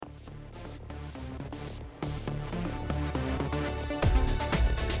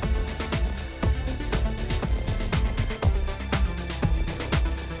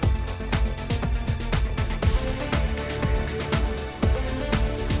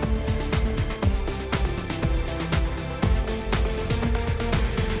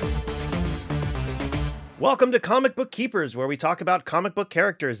Welcome to Comic Book Keepers, where we talk about comic book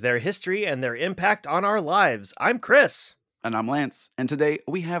characters, their history, and their impact on our lives. I'm Chris. And I'm Lance, and today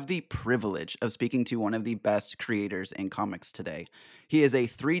we have the privilege of speaking to one of the best creators in comics today. He is a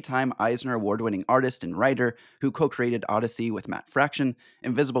 3-time Eisner Award-winning artist and writer who co-created Odyssey with Matt Fraction,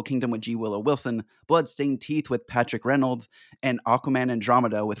 Invisible Kingdom with G. Willow Wilson, Bloodstained Teeth with Patrick Reynolds, and Aquaman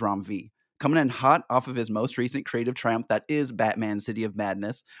Andromeda with Ram V. Coming in hot off of his most recent creative triumph that is Batman City of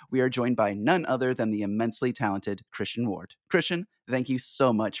Madness, we are joined by none other than the immensely talented Christian Ward. Christian, thank you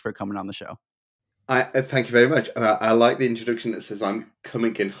so much for coming on the show. I thank you very much, and I like the introduction that says I'm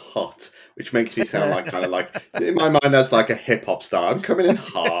coming in hot, which makes me sound like kind of like in my mind as like a hip hop star. I'm coming in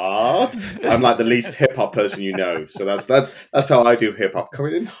hot. I'm like the least hip hop person you know, so that's how I do hip hop.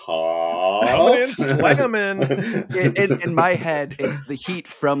 Coming in hot, Coming in slamming. In my head, it's the heat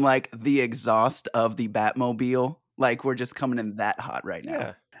from like the exhaust of the Batmobile. Like we're just coming in that hot right now.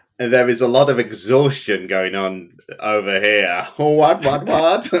 Yeah. And there is a lot of exhaustion going on over here. What?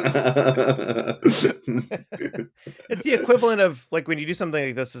 It's the equivalent of like when you do something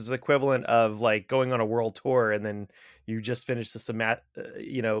like this is the equivalent of like going on a world tour and then you just finished this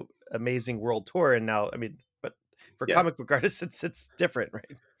amazing world tour, and now but for comic book artists it's different,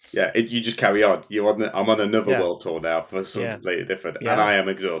 right? Yeah, you just carry on. I'm on another world tour now for something completely different, and I am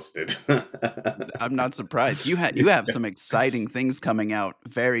exhausted. I'm not surprised. You have some exciting things coming out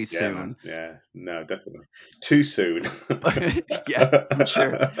very soon. Yeah, no, definitely too soon. Yeah, I'm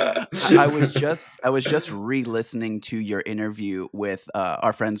sure. I was just re-listening to your interview with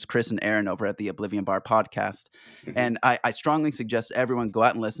our friends Chris and Aaron over at the Oblivion Bar podcast, and I strongly suggest everyone go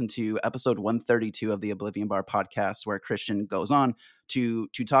out and listen to episode 132 of the Oblivion Bar podcast, where Christian goes on to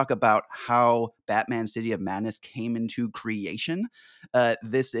talk about how Batman City of Madness came into creation.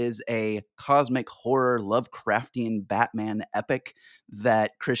 This is a cosmic horror Lovecraftian Batman epic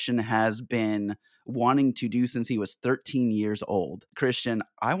that Christian has been wanting to do since he was 13 years old. Christian,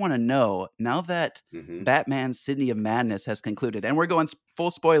 I want to know, now that Batman City of Madness has concluded, and we're going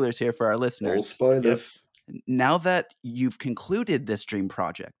full spoilers here for our listeners. Full spoilers. Yep. Now that you've concluded this dream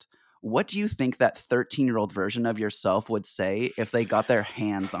project, what do you think that 13-year-old version of yourself would say if they got their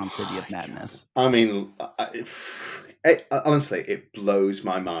hands on City of Madness? God. I mean, honestly, it blows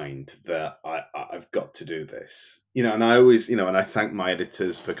my mind that I've got to do this. And I always, and I thank my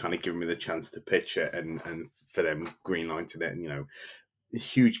editors for kind of giving me the chance to pitch it and for them greenlighting it. And,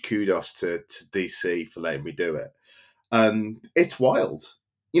 huge kudos to DC for letting me do it. It's wild.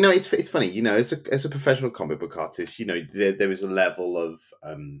 It's funny. As a professional comic book artist, there is a level of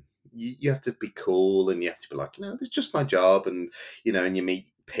you have to be cool, and you have to be like, it's just my job, and and you meet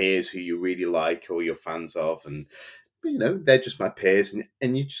peers who you really like or you're fans of, and they're just my peers,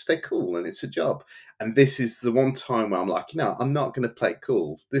 and you just stay cool, and it's a job. And this is the one time where I'm like, I'm not going to play it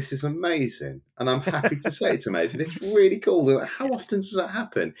cool. This is amazing, and I'm happy to say it's amazing. It's really cool. And how often does that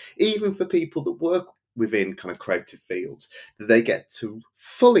happen? Even for people that work within kind of creative fields, that they get to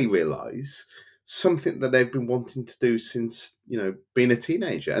fully realize something that they've been wanting to do since being a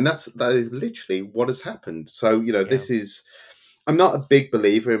teenager, and that is literally what has happened. So this is, I'm not a big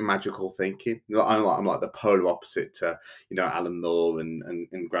believer in magical thinking. I'm like the polar opposite to Alan Moore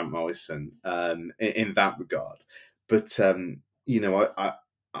and Grant Morrison in that regard. But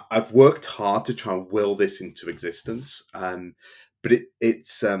I've worked hard to try and will this into existence, but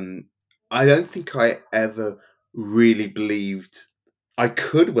it's I don't think I ever really believed I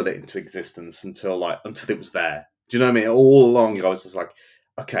could will it into existence until it was there. Do you know what I mean? All along, I was just like,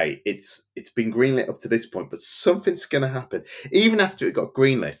 okay, it's been greenlit up to this point, but something's going to happen. Even after it got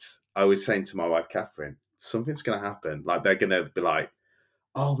greenlit, I was saying to my wife, Catherine, something's going to happen. Like, they're going to be like,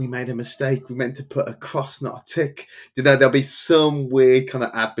 oh, we made a mistake. We meant to put a cross, not a tick. There'll be some weird kind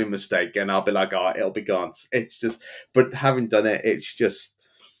of admin mistake, and I'll be like, oh, it'll be gone. It's just, but having done it, it's just,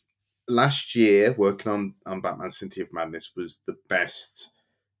 last year working on Batman City of Madness was the best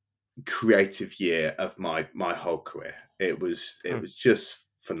creative year of my whole career. It was just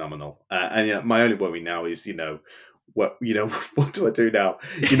phenomenal. And my only worry now is what what do I do now?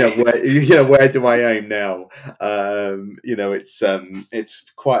 Where do I aim now? It's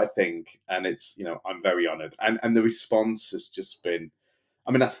quite a thing, and it's I'm very honoured, and the response has just been.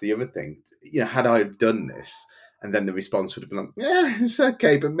 I mean, that's the other thing. Had I have done this, and then the response would have been like, yeah, it's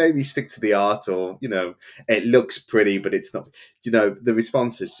okay, but maybe stick to the art, or, it looks pretty, but it's not, the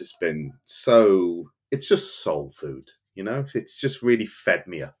response has just been it's just soul food, it's just really fed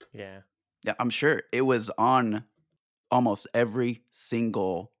me up. Yeah. Yeah, I'm sure it was on almost every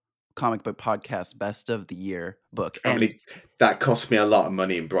single Comic Book Podcast Best of the Year book. I mean, that cost me a lot of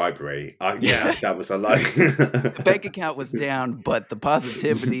money in bribery. That was a lot. The bank account was down, but the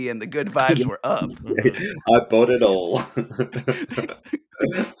positivity and the good vibes were up. I bought it all.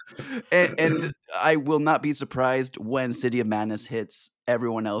 and I will not be surprised when City of Madness hits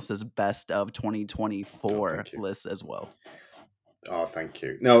everyone else's Best of 2024 list as well. Oh, thank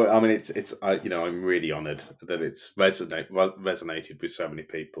you. No, I mean it's I'm really honoured that it's resonated with so many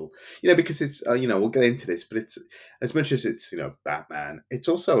people. Because it's we'll get into this, but it's as much as it's Batman, it's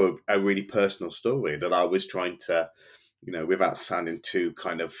also a really personal story that I was trying to, without sounding too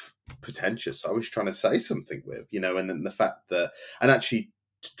kind of pretentious, I was trying to say something with, and then the fact that, and actually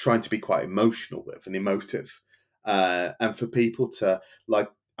trying to be quite emotional with and emotive, and for people to like,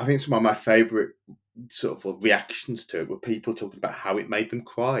 I think some of my favourite sort of reactions to it were people talking about how it made them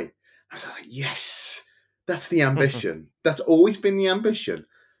cry. I was like, yes, that's the ambition. That's always been the ambition,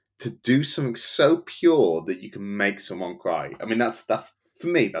 to do something so pure that you can make someone cry. I mean, that's for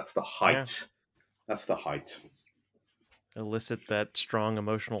me, that's the height. Yeah. That's the height. Elicit that strong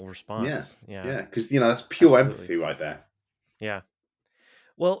emotional response. Yeah. Because that's pure empathy right there. Yeah.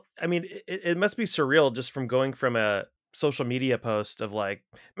 Well, I mean, it must be surreal just from going from a social media post of like,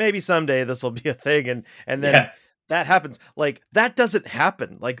 maybe someday this will be a thing, and then that happens. Like, that doesn't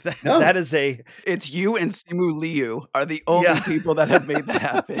happen. Like that. No. That is it's you and Simu Liu are the only people that have made that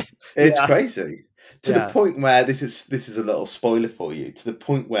happen. It's crazy. To the point where this is a little spoiler for you. To the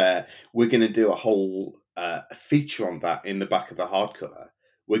point where we're going to do a whole feature on that in the back of the hardcover.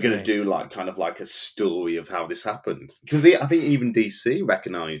 We're going to do kind of a story of how this happened, because I think even DC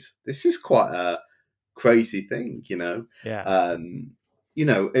recognize this is quite a crazy thing, Yeah.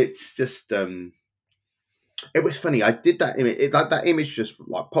 It's just it was funny. I did that image. That image just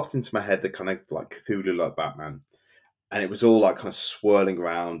popped into my head. The kind of Cthulhu like Batman, and it was all kind of swirling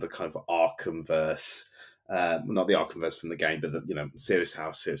around the kind of Arkhamverse, not the Arkhamverse from the game, but the Serious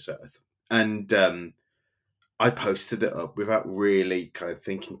House, Serious Earth, and I posted it up without really kind of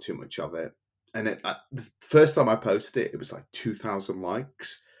thinking too much of it. And the first time I posted it, it was 2,000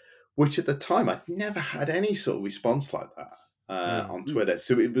 likes, which at the time I'd never had any sort of response like that on Twitter.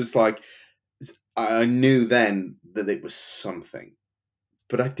 So it was I knew then that it was something,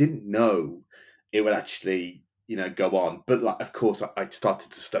 but I didn't know it would actually, go on. But of course, I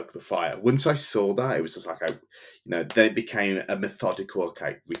started to stoke the fire. Once I saw that, it was just then it became a methodical,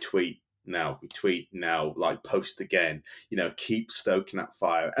 retweet now, post again, keep stoking that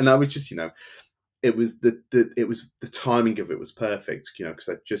fire. And I was just, it was the timing of it was perfect, because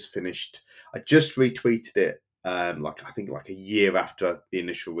I just retweeted it, I think a year after the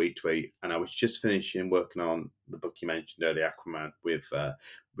initial retweet, and I was just finishing working on the book you mentioned earlier, Aquaman,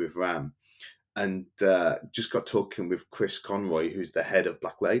 with Ram, and just got talking with Chris Conroy, who's the head of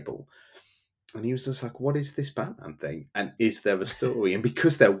Black Label. And he was just like, what is this Batman thing? And is there a story? And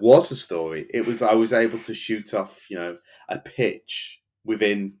because there was a story, I was able to shoot off, a pitch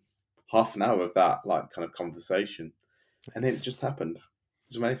within half an hour of that, kind of conversation. And then it just happened. It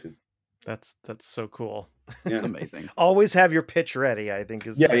was amazing. That's so cool. Yeah, amazing. Always have your pitch ready, I think.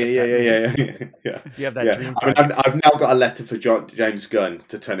 Yeah. If you have that dream. I've now got a letter for James Gunn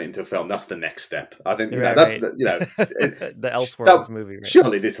to turn it into a film. That's the next step. I think the Elseworlds movie. Right?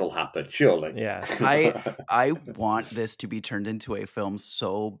 Surely this will happen. Surely. Yeah. I want this to be turned into a film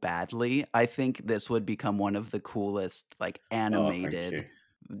so badly. I think this would become one of the coolest animated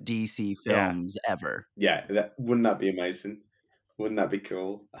DC films ever. Yeah, wouldn't that be amazing? Wouldn't that be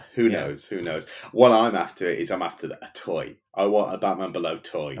cool? Who knows? Who knows? What I'm after I'm after a toy. I want a Batman Below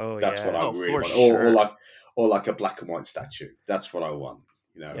toy. That's what I really want. Sure. Or like a black and white statue. That's what I want.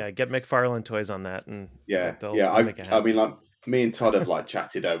 Yeah, get McFarlane toys on that, and I mean, me and Todd have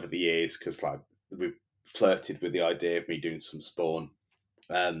chatted over the years, because we've flirted with the idea of me doing some Spawn.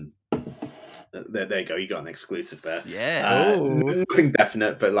 There you go. You got an exclusive there. Yeah. Nothing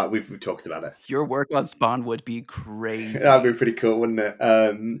definite, but we've talked about it. Your work on Spawn would be crazy. That'd be pretty cool, wouldn't it?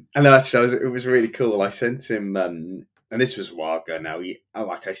 And actually, it was really cool. I sent him, and this was a while ago now.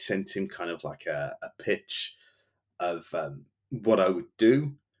 I sent him kind of a pitch of what I would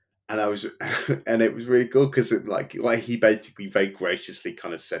do, and and it was really cool, because he basically very graciously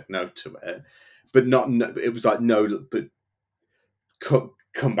kind of said no to it, but not. It was no, but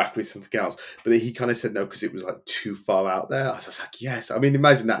come back with something else. But he kind of said no because it was too far out there. I was just like, yes. I mean,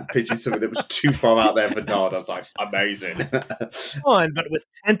 imagine that, pitching something that was too far out there for Nod. I was like, amazing. Fun, but with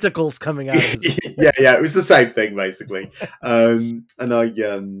tentacles coming out of his yeah, it was the same thing basically. And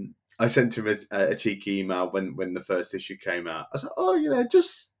I sent him a cheeky email when the first issue came out. I was like, oh,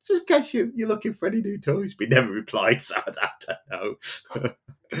 just in case you're looking for any new toys. But he never replied, so I don't know.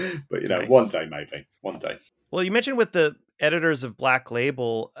 But one Nice. day, maybe one day. Well, you mentioned with the editors of Black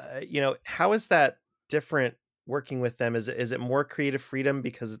Label, how is that different working with them? Is it more creative freedom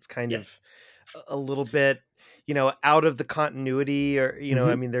because it's kind Yeah. of a little bit, out of the continuity, or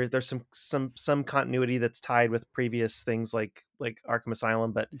I mean, there's some continuity that's tied with previous things like Arkham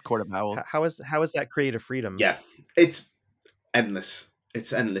Asylum, but Court of Owls. how is that creative freedom? Yeah, it's endless.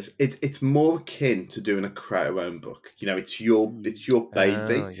 It's endless. It's more akin to doing a create your own book. It's your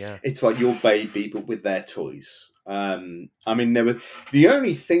baby. Oh, yeah. It's like your baby, but with their toys. I mean, the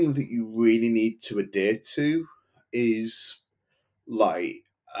only thing that you really need to adhere to is like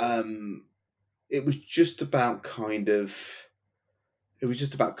it was just about kind of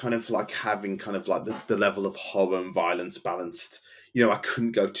like having kind of like the level of horror and violence balanced. I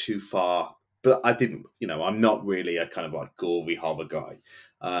couldn't go too far, but I didn't. I'm not really a kind of like gory horror guy.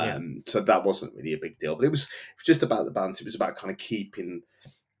 Yeah. So that wasn't really a big deal. But it was just about the balance. It was about kind of keeping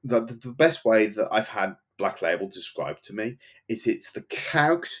the best way that I've had Black Label described to me is it's the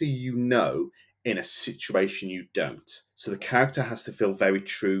character in a situation you don't. So the character has to feel very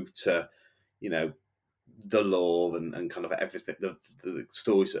true to, the lore and kind of everything, the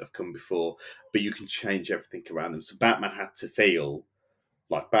stories that have come before, but you can change everything around them. So Batman had to feel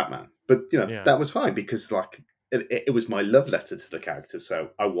like Batman, but Yeah. that was fine because like it was my love letter to the character,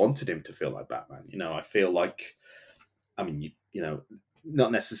 so I wanted him to feel like Batman. I feel like, I mean,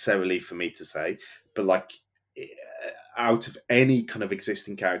 not necessarily for me to say, but like out of any kind of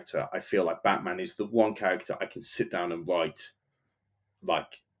existing character, I feel like Batman is the one character I can sit down and write.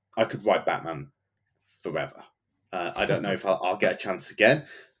 Like I could write Batman forever. I don't know if I'll get a chance again,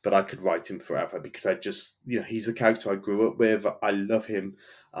 but I could write him forever because I just, he's the character I grew up with. I love him.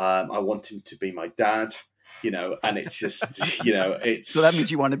 I want him to be my dad, and it's just, it's. So that means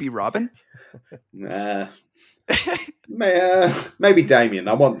you want to be Robin? Maybe Damien.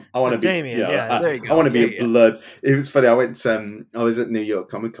 I want to be Damien. There you go. I want to be Yeah, a blood. It was funny. I was at New York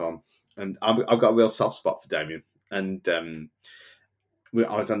Comic Con, and I've got a real soft spot for Damien. And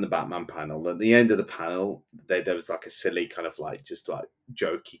I was on the Batman panel. At the end of the panel, there was like a silly kind of like just like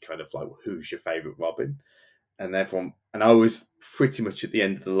jokey kind of like, who's your favorite Robin? And I was pretty much at the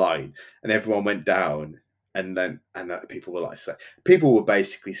end of the line, and everyone went down, and people were people were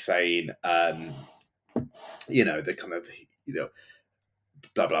basically saying, the kind of,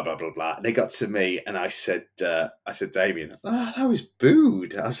 blah blah blah blah blah. And they got to me, and I said, Damien, I was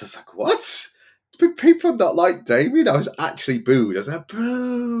booed. I was just like, what? Did people not like Damien? I was actually booed. I was like,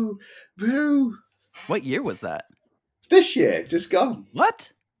 boo, boo. What year was that? This year, just gone.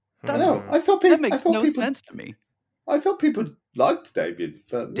 What? I know. I thought that makes people, sense to me. I thought people liked Damien,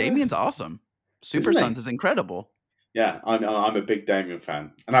 but Damien's awesome. Super Sons is incredible. Yeah, I'm a big Damien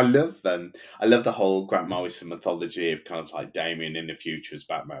fan, and I love the whole Grant Morrison mythology of kind of like Damien in the future as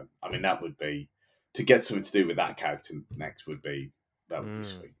Batman. I mean, that would be, to get something to do with that character next would be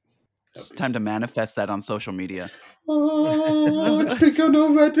sweet. It's time to manifest that on social media. Oh, it's begun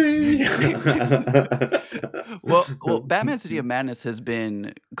already. well, Batman City of Madness has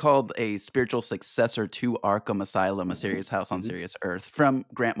been called a spiritual successor to Arkham Asylum, A Serious House on Serious Earth, from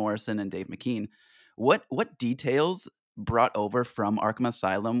Grant Morrison and Dave McKean. What details brought over from Arkham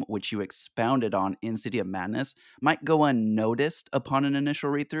Asylum, which you expounded on in City of Madness, might go unnoticed upon an initial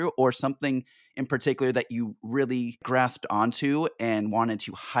read-through, or something in particular that you really grasped onto and wanted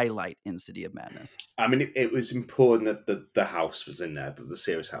to highlight in City of Madness? I mean, it was important that the house was in there, that the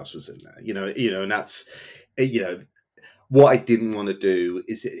Serious House was in there, and that's, what I didn't want to do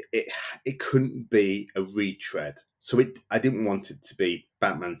is it couldn't be a retread. So I didn't want it to be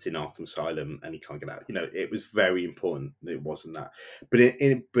Batman's in Arkham Asylum and he can't get out. It was very important that it wasn't that. But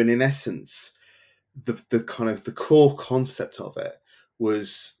in essence, the kind of the core concept of it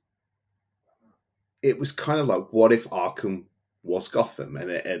was kind of like, what if Arkham was Gotham and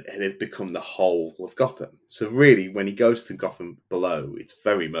it had become the whole of Gotham? So really, when he goes to Gotham Below, it's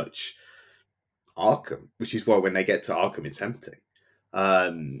very much Arkham, which is why when they get to Arkham, it's empty.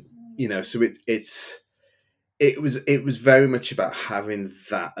 So it was very much about having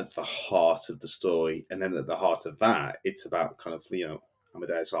that at the heart of the story, and then at the heart of that, it's about kind of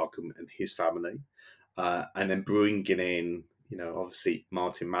Amadeus Arkham and his family, and then bringing in obviously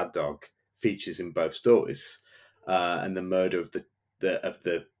Martin Mad Dog features in both stories, and the murder of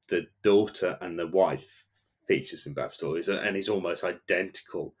the daughter and the wife features in both stories, and he's almost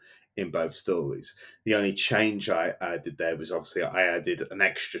identical in both stories. The only change I added there was obviously I added an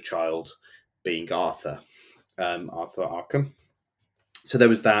extra child being Arthur Arkham. So there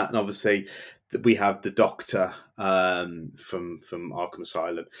was that, and obviously we have the Doctor from Arkham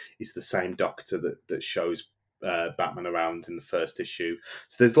Asylum. He's the same Doctor that shows Batman around in the first issue.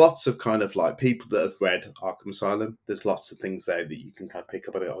 So there's lots of kind of like people that have read Arkham Asylum. There's lots of things there that you can kind of pick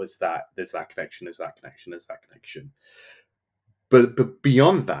up on it. Oh, it's that. There's that connection. There's that connection. There's that connection. But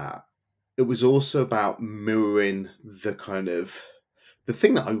beyond that, it was also about mirroring the kind of the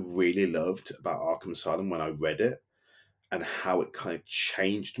thing that I really loved about Arkham Asylum when I read it, and how it kind of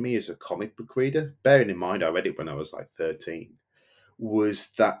changed me as a comic book reader. Bearing in mind, I read it when I was like 13, was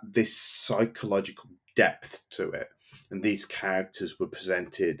that this psychological depth to it, and these characters were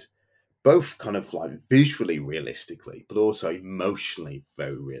presented both kind of like visually realistically, but also emotionally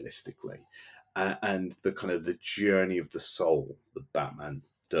very realistically, and the kind of the journey of the soul that Batman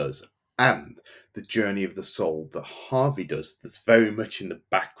does, and the journey of the soul that Harvey does. That's very much in the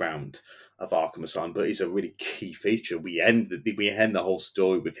background of Arkham Asylum, but is a really key feature. We end the whole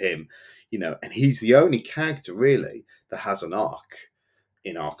story with him, and he's the only character really that has an arc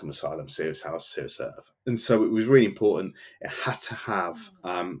in Arkham Asylum, Serious House, Serious Earth. And so it was really important. It had to have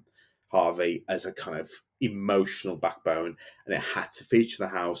Harvey as a kind of emotional backbone, and it had to feature the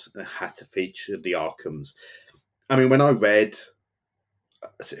house, and it had to feature the Arkhams. I mean, when I read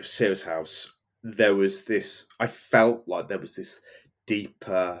Serious House, I felt like there was this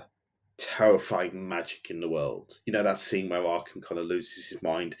deeper, terrifying magic in the world. That scene where Arkham kind of loses his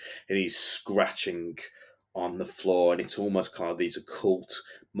mind and he's scratching on the floor, and it's almost kind of these occult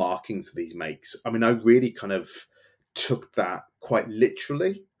markings that he makes. I mean, I really kind of took that quite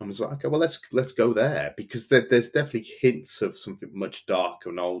literally and was like, okay, well, let's go there, because there's definitely hints of something much darker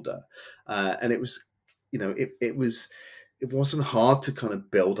and older, and it was, it wasn't hard to kind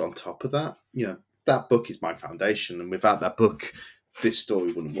of build on top of that. That book is my foundation, and without that book, this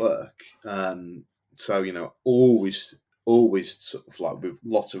story wouldn't work. So always sort of like with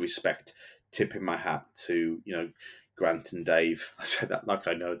lots of respect, tipping my hat to Grant and Dave. I say that like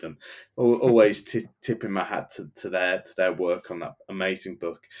I know them. Always tipping my hat to their work on that amazing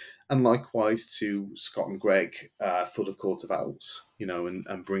book, and likewise to Scott and Greg for the Court of Owls.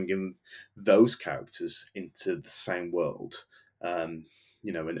 And bringing those characters into the same world. And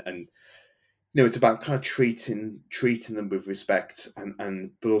it's about kind of treating them with respect,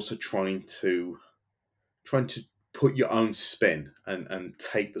 and but also trying to put your own spin and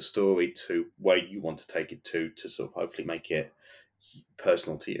take the story to where you want to take it to sort of hopefully make it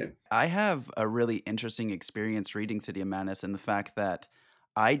personal to you. I have a really interesting experience reading City of Madness, in the fact that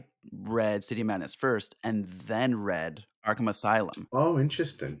I read City of Madness first and then read Arkham Asylum. Oh,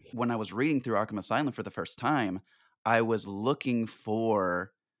 interesting. When I was reading through Arkham Asylum for the first time, I was looking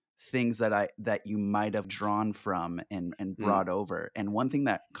for things that you might have drawn from and brought over. And one thing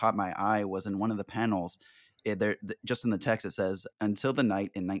that caught my eye was in one of the panels, just in the text, it says, "Until the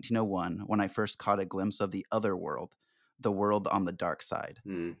night in 1901, when I first caught a glimpse of the other world, the world on the dark side."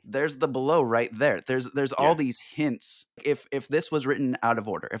 There's the below right there. There's all these hints. If this was written out of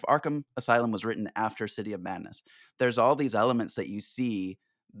order, if Arkham Asylum was written after City of Madness, there's all these elements that you see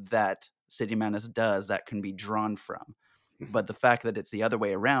that City of Madness does that can be drawn from. But the fact that it's the other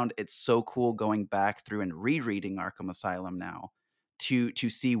way around, it's so cool going back through and rereading Arkham Asylum now to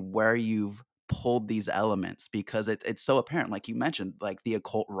see where you've pulled these elements, because it's so apparent, like you mentioned, like the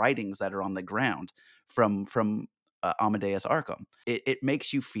occult writings that are on the ground from Amadeus Arkham. It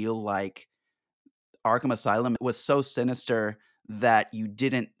makes you feel like Arkham Asylum was so sinister that you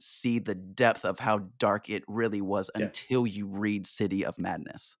didn't see the depth of how dark it really was until you read City of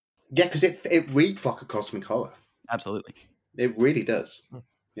Madness. Yeah, because it reads like a cosmic horror. Absolutely. It really does.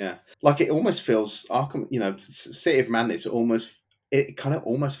 Yeah. Like it almost feels Arkham, City of Madness it kind of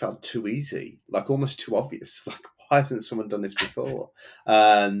almost felt too easy, like almost too obvious. Like, why hasn't someone done this before?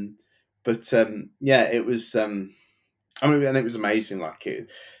 It was, I mean, and it was amazing. Like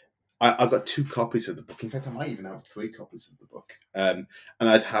I've got 2 copies of the book. In fact, I might even have 3 copies of the book. And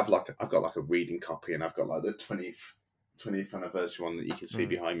I've got like a reading copy, and I've got like the 20th anniversary one that you can see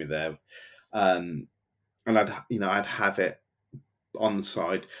behind me there. And I'd have it on the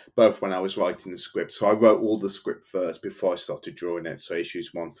side, both when I was writing the script. So I wrote all the script first before I started drawing it. So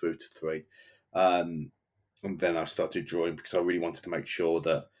issues 1 through to 3. And then I started drawing, because I really wanted to make sure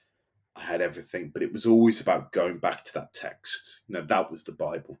that I had everything. But it was always about going back to that text. That was the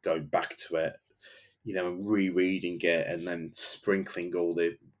Bible, going back to it, and rereading it, and then sprinkling all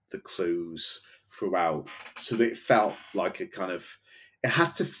the clues throughout, so that it felt like it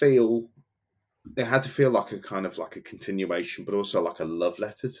had to feel like a kind of like a continuation, but also like a love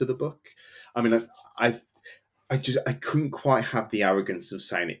letter to the book. I mean, I couldn't quite have the arrogance of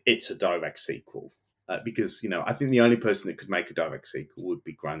saying it's a direct sequel, because I think the only person that could make a direct sequel would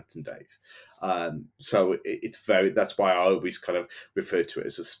be Grant and Dave. So that's why I always kind of refer to it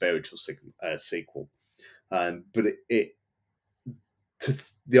as a spiritual sequel. But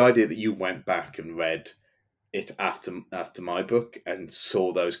the idea that you went back and read it after my book and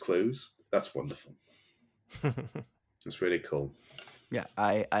saw those clues, that's wonderful. That's really cool. Yeah,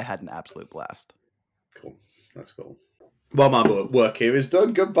 I had an absolute blast. Cool. That's cool. Well, my work here is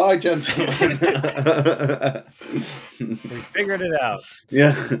done. Goodbye, gentlemen. We figured it out.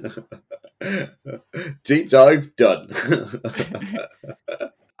 Yeah. Deep dive done.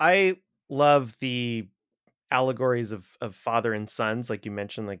 I love the allegories of father and sons, like you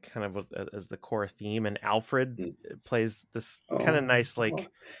mentioned, like kind of as the core theme, and Alfred plays this kind of nice, like,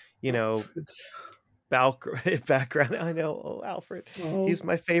 you know, background. I know, Alfred. He's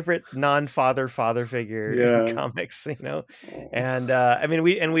my favorite non-father figure in comics, you know. And I mean,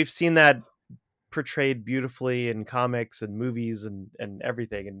 we've seen that portrayed beautifully in comics and movies and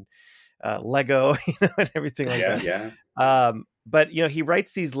everything, and Lego, you know, and everything like that. Yeah. But you know, he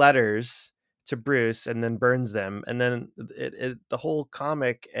writes these letters to Bruce and then burns them, and then the whole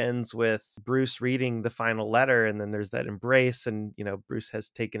comic ends with Bruce reading the final letter, and then there's that embrace, and you know, Bruce has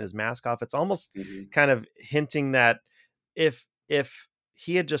taken his mask off. It's almost kind of hinting that if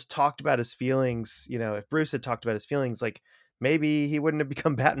he had just talked about his feelings, you know, if Bruce had talked about his feelings, like maybe he wouldn't have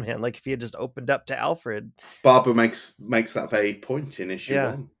become Batman. Like if he had just opened up to Alfred. Barbara makes that very point in issue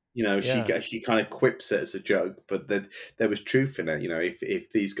 1. You know, Yeah. she kind of quips it as a joke, but there was truth in it. You know, if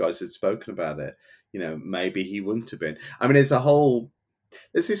these guys had spoken about it, you know, maybe he wouldn't have been. I mean, there's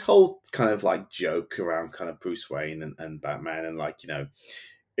this whole kind of like joke around kind of Bruce Wayne and Batman, and like, you know,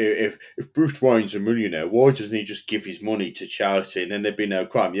 if Bruce Wayne's a millionaire, why doesn't he just give his money to charity and then there'd be no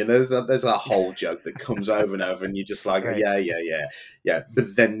crime? You know, there's a whole joke that comes over and over, and you're just like, Right. yeah.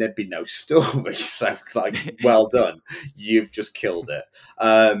 But then there'd be no story. So, like, well done, you've just killed it.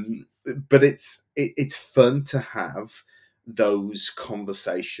 But it's fun to have those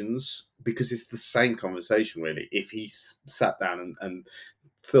conversations, because it's the same conversation really. If he sat down and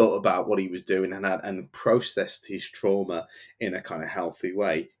thought about what he was doing and processed his trauma in a kind of healthy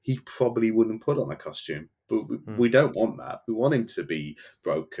way, he probably wouldn't put on a costume. But we don't want that. We want him to be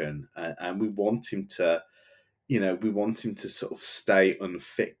broken, and we want him to, you know, sort of stay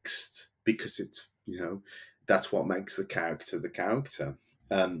unfixed, because it's, you know, that's what makes the character the character.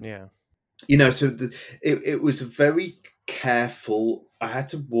 You know, so it was a very careful. I had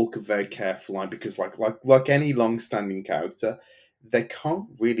to walk a very careful line, because like any long-standing character, they can't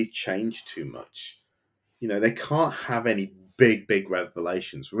really change too much. You know, they can't have any big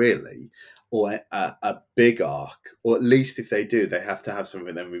revelations really, or a big arc, or at least if they do, they have to have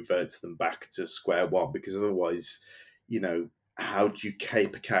something that reverts them back to square one, because otherwise, you know, how do you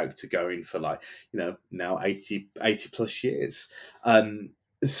keep a character going for, like, you know, now 80 plus years?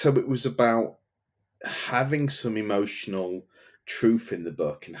 So it was about having some emotional truth in the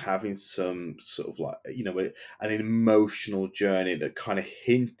book, and having some sort of, like, you know, an emotional journey that kind of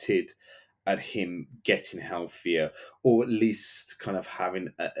hinted at him getting healthier, or at least kind of having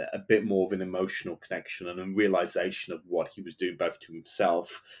a bit more of an emotional connection and a realization of what he was doing, both to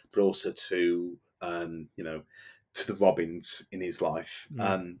himself but also to, you know, to the Robins in his life.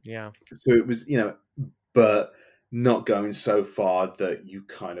 So it was, you know, but not going so far that you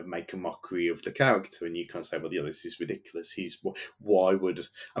kind of make a mockery of the character, and you kind of say, well, yeah, this is ridiculous. Why would,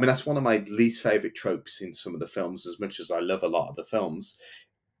 I mean, that's one of my least favorite tropes in some of the films, as much as I love a lot of the films.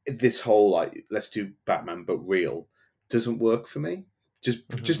 This whole, like, let's do Batman but real, doesn't work for me. Just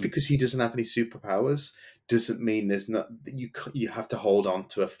because he doesn't have any superpowers doesn't mean there's not, you have to hold on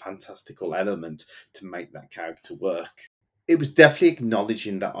to a fantastical element to make that character work. It was definitely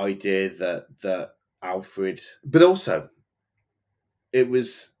acknowledging that idea that Alfred, but also it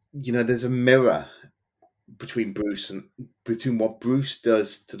was, you know, there's a mirror between what Bruce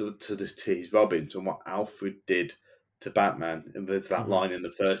does to his Robins and what Alfred did to Batman. And there's that line in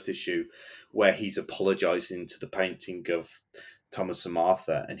the first issue where he's apologizing to the painting of Thomas and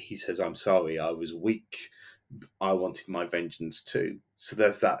Martha, and he says, "I'm sorry, I was weak. I wanted my vengeance too." So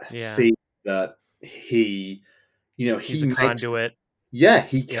there's that scene that he, you know, he's a conduit. Yeah,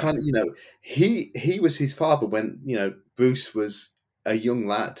 he can't. You know, he was his father when, you know, Bruce was a young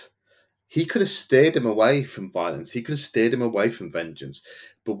lad. He could have steered him away from violence. He could have steered him away from vengeance.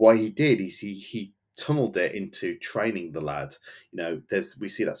 But what he did is he tunneled it into training the lad. You know, we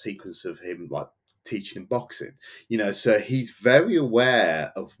see that sequence of him, like, teaching him boxing. You know, so he's very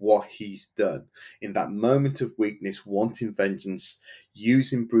aware of what he's done in that moment of weakness, wanting vengeance,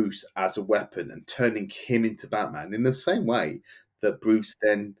 using Bruce as a weapon and turning him into Batman in the same way that Bruce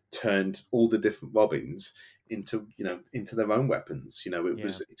then turned all the different Robins into, you know, into their own weapons. You know,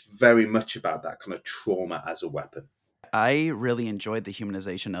 it's very much about that kind of trauma as a weapon. I really enjoyed the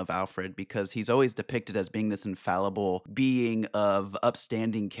humanization of Alfred because he's always depicted as being this infallible being of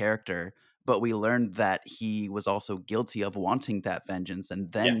upstanding character, but we learned that he was also guilty of wanting that vengeance and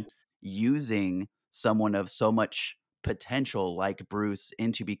Yeah, then using someone of so much potential like Bruce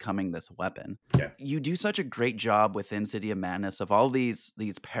into becoming this weapon. yeah, You do such a great job within City of Madness of all these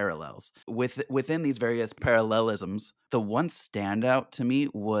parallels. Within these various parallelisms, the one standout to me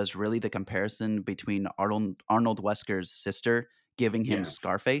was really the comparison between Arnold Wesker's sister giving him yeah,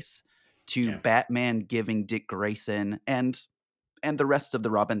 Scarface to yeah. Batman giving Dick Grayson and the rest of the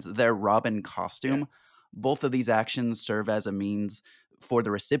Robins their Robin Yeah. costume. Both of these actions serve as a means for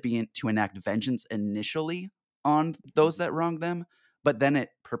the recipient to enact vengeance initially on those that wrong them, but then it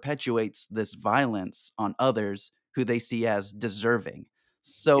perpetuates this violence on others who they see as deserving. Yeah.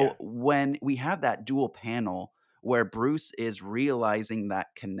 So when we have that dual panel where Bruce is realizing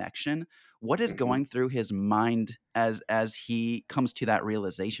that connection, what is Hmm. going through his mind as he comes to that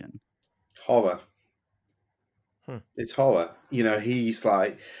realization? Horror. Hmm. It's horror. He's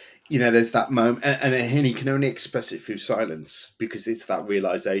like, there's that moment, and he can only express it through silence because it's that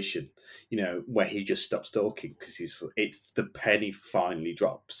realization, where he just stops talking because it's the penny finally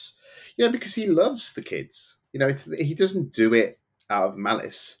drops, because he loves the kids. He doesn't do it out of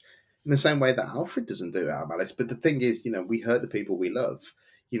malice in the same way that Alfred doesn't do it out of malice. But the thing is, we hurt the people we love.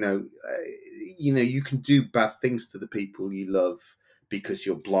 You can do bad things to the people you love because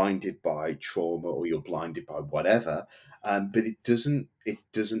you're blinded by trauma or you're blinded by whatever. But it doesn't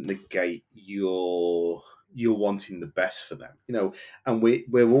negate your wanting the best for them. And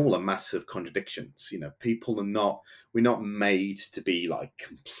we're all a mass of contradictions. People are not we're not made to be like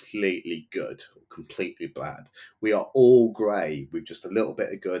completely good or completely bad. We are all grey with just a little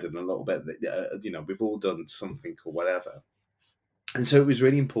bit of good and a little bit we've all done something or whatever. And so it was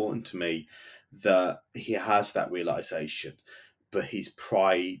really important to me that he has that realization, but his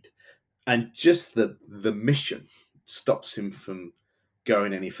pride and just the mission stops him from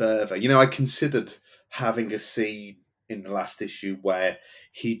going any further. I considered having a scene in the last issue where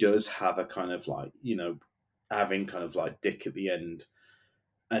he does have a kind of like, having kind of like Dick at the end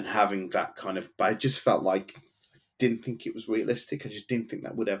and having that kind of, but I just felt like didn't think it was realistic. I just didn't think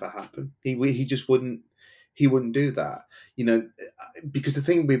that would ever happen. He just wouldn't. He wouldn't do that. Because the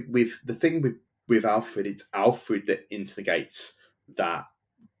thing with Alfred, it's Alfred that instigates that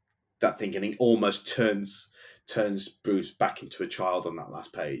thing, and he almost turns Bruce back into a child on that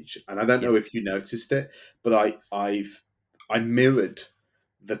last page. And I don't know Yes. if you noticed it, but I mirrored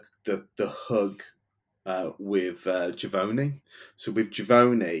the hug with Giovanni. So with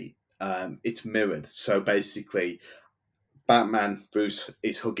Giovanni, it's mirrored. So basically, Batman Bruce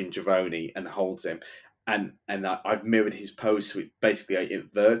is hugging Giovanni and holds him, and I've mirrored his pose. So it basically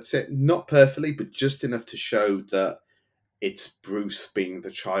inverts it, not perfectly, but just enough to show that it's Bruce being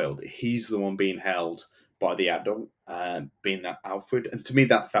the child. He's the one being held by the adult, being that Alfred. And to me,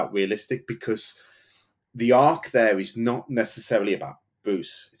 that felt realistic because the arc there is not necessarily about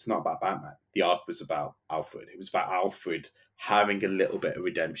Bruce. It's not about Batman. The arc was about Alfred. It was about Alfred having a little bit of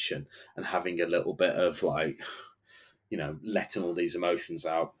redemption and having a little bit of like, letting all these emotions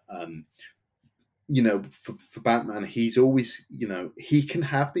out. For Batman, he's always, he can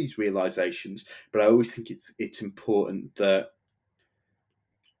have these realizations, but I always think it's important that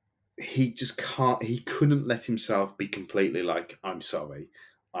he couldn't let himself be completely like, I'm sorry,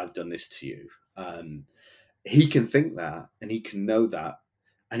 I've done this to you. He can think that and he can know that.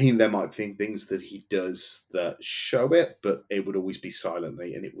 And there might be things that he does that show it, but it would always be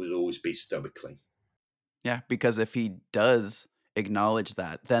silently and it would always be stoically. Yeah, because if he does acknowledge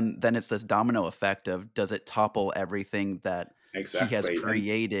that, then it's this domino effect of does it topple everything that he has Exactly. And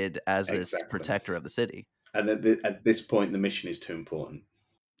created as this exactly. protector of the city? And at this point, the mission is too important.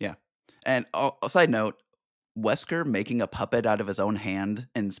 Yeah. And a side note, Wesker making a puppet out of his own hand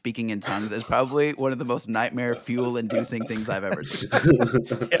and speaking in tongues is probably one of the most nightmare fuel inducing things I've ever seen.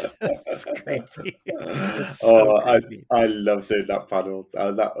 Yeah, it's creepy. It's so Oh, creepy. I love doing that panel.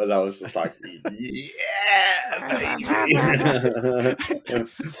 That was just like, yeah, baby.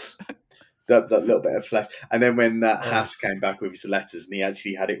 that little bit of flesh, and then when Haas came back with his letters, and he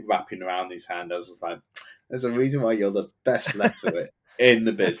actually had it wrapping around his hand, I was just like, "There's a reason why you're the best letterer in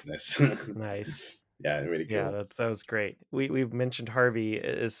the business." Nice. Yeah, really Yeah, cool. that was great. We've mentioned Harvey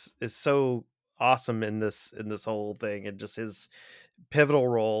is so awesome in this whole thing, and just his pivotal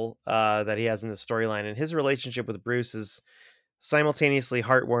role that he has in the storyline, and his relationship with Bruce is simultaneously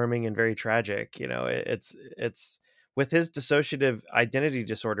heartwarming and very tragic. It's with his dissociative identity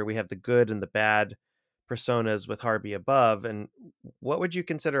disorder, we have the good and the bad personas with Harvey above. And what would you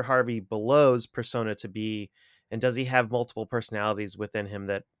consider Harvey below's persona to be, and does he have multiple personalities within him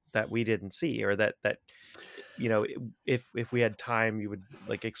that we didn't see, or that if we had time you would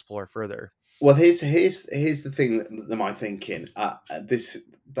like explore further? Well, here's the thing that my thinking.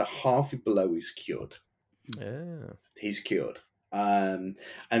 The Harvey Below is cured. Yeah. He's cured. And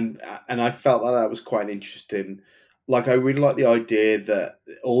I felt that was quite interesting. Like, I really like the idea that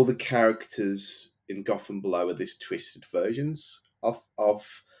all the characters in Gotham Below are these twisted versions of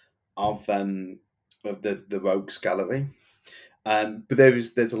the Rogues Gallery. But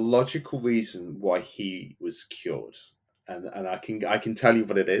there's a logical reason why he was cured, and I can tell you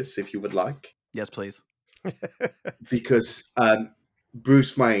what it is if you would like. Yes, please. Because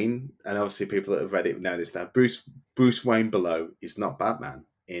Bruce Wayne, and obviously people that have read it know this now. Bruce Wayne Below is not Batman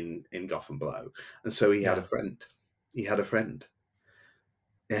in Gotham Below, and so he had a Yeah. friend. He had a friend,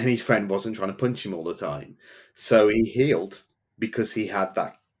 and his friend wasn't trying to punch him all the time, so he healed because he had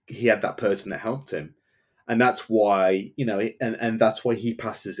that person that helped him, and that's why and that's why he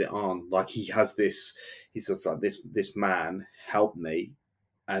passes it on. Like, he has this, he's just like, this man helped me,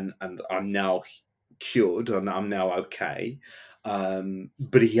 and I'm now cured and I'm now okay.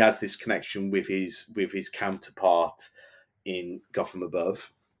 But he has this connection with his counterpart in Gotham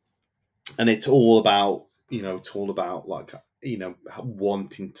Above, and it's all about like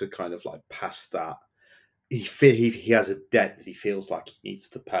wanting to kind of like pass that. He has a debt that he feels like he needs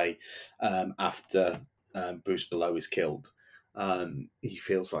to pay after Bruce Below is killed. He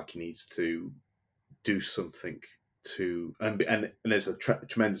feels like he needs to do something to, and there's a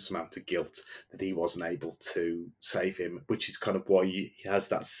tremendous amount of guilt that he wasn't able to save him, which is kind of why he has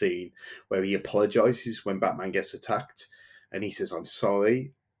that scene where he apologizes when Batman gets attacked, and he says, "I'm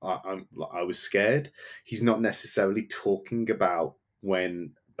sorry, I was scared." He's not necessarily talking about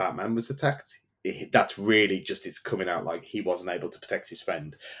when Batman was attacked. That's really just, it's coming out like he wasn't able to protect his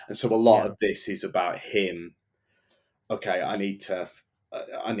friend, and so a lot Yeah. of this is about him. Okay, I need to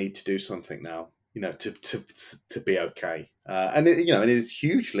do something now, to be okay. And it is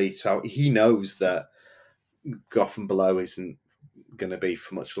hugely so. He knows that Gotham Below isn't going to be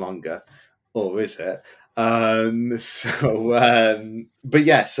for much longer, or is it? But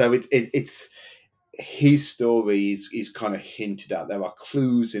yeah, so it's his story is kind of hinted at. There are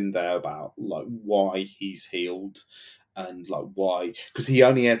clues in there about like why he's healed, and like why, because he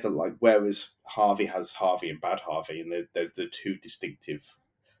only ever, like, whereas Harvey has Harvey and Bad Harvey, and there's the two distinctive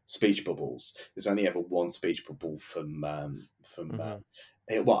speech bubbles. There's only ever one speech bubble Mm-hmm.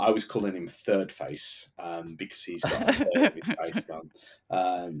 well, I was calling him Third Face, because he's got a third of his face gone.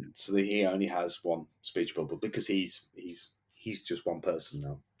 So that he only has one speech bubble because he's just one person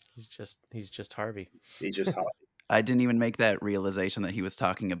now. He's just Harvey. He's just Harvey. I didn't even make that realization that he was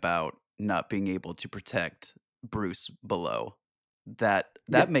talking about not being able to protect Bruce Below. That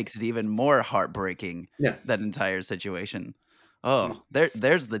Yeah. makes it even more heartbreaking. Yeah. That entire situation. Oh,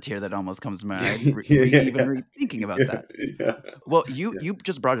 there's the tear that almost comes to my eye. Thinking about that. Yeah. Well, you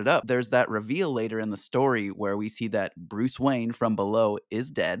just brought it up. There's that reveal later in the story where we see that Bruce Wayne from Below is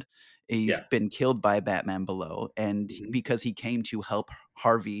dead. He's Yeah. been killed by Batman Below, and Mhm. because he came to help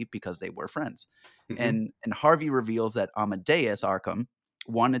Harvey because they were friends. Mhm. And Harvey reveals that Amadeus Arkham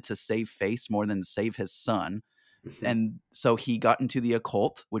wanted to save Face more than save his son. Mhm. And so he got into the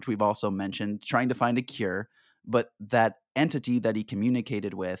occult, which we've also mentioned, trying to find a cure. But that entity that he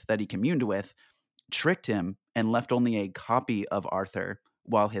communed with, tricked him and left only a copy of Arthur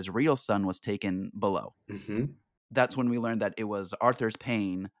while his real son was taken below. Mhm. That's when we learned that it was Arthur's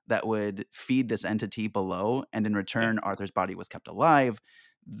pain that would feed this entity below, and in return, Arthur's body was kept alive.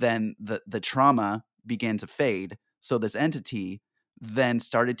 Then the trauma began to fade. So this entity then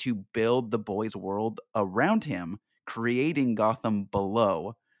started to build the boy's world around him, creating Gotham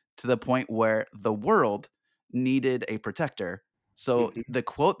Below to the point where the world needed a protector. So Mhm. the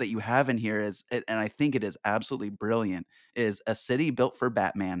quote that you have in here is, and I think it is absolutely brilliant, is a city built for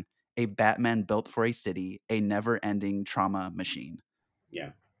Batman, a Batman built for a city, a never-ending trauma machine.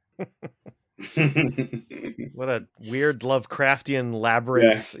 Yeah. What a weird Lovecraftian Yeah.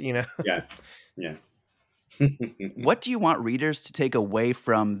 labyrinth, Yeah. Yeah. What do you want readers to take away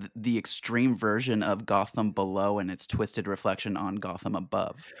from the extreme version of Gotham Below and its twisted reflection on Gotham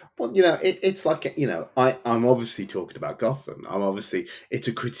Above? Well, it's like, I'm obviously talking about Gotham. It's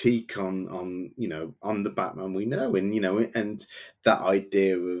a critique on the Batman we know, and that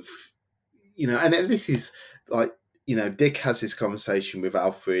idea of, and this is like, Dick has this conversation with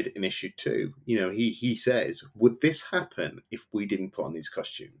Alfred in issue 2. He says, would this happen if we didn't put on these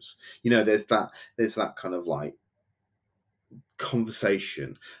costumes? There's that kind of like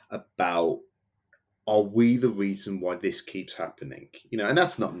conversation about are we the reason why this keeps happening? And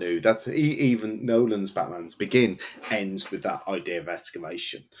that's not new. That's even Nolan's Batman's Begin ends with that idea of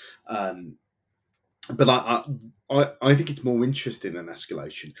escalation. But I think it's more interesting than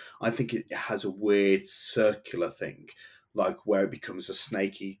escalation. I think it has a weird circular thing, like where it becomes a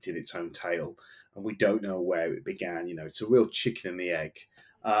snake eating its own tail, and we don't know where it began. It's a real chicken and the egg,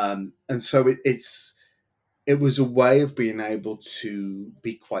 and so it was a way of being able to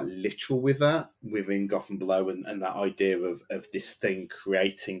be quite literal with that within Gotham Below, and that idea of this thing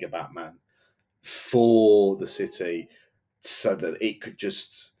creating a Batman for the city so that it could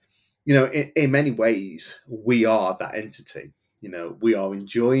just, in many ways, we are that entity. We are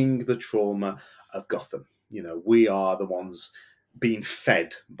enjoying the trauma of Gotham. We are the ones being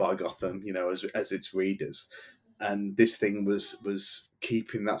fed by Gotham, as its readers. And this thing was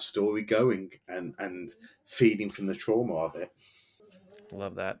keeping that story going and feeding from the trauma of it.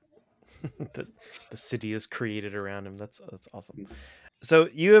 Love that. the city is created around him. That's awesome. So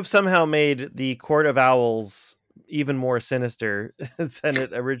you have somehow made the Court of Owls even more sinister than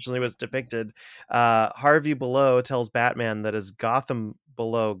it originally was depicted. Harvey Below tells Batman that as Gotham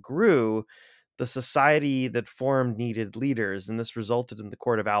Below grew, the society that formed needed leaders, and this resulted in the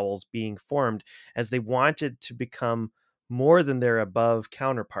Court of Owls being formed as they wanted to become more than their above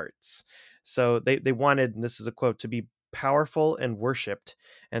counterparts. So they wanted, and this is a quote, to be powerful and worshipped,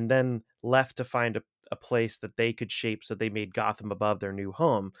 and then left to find a place that they could shape, so they made Gotham above their new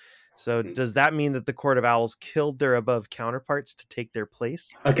home. So does that mean that the Court of Owls killed their above counterparts to take their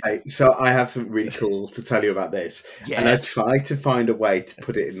place? Okay, so I have something really cool to tell you about this. And I Yes. tried to find a way to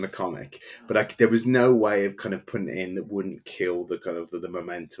put it in the comic, but there was no way of kind of putting it in that wouldn't kill the kind of the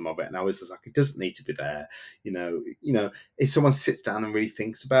momentum of it. And I was just like, it doesn't need to be there. If someone sits down and really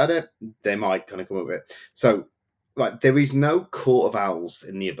thinks about it, they might kind of come up with it. So, like, there is no Court of Owls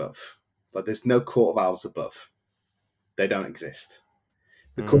in the above. Like, there's no Court of Owls above. They don't exist.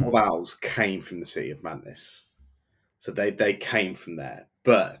 The Court of Owls came from the City of Madness. So they came from there.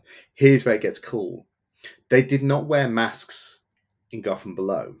 But here's where it gets cool. They did not wear masks in Gotham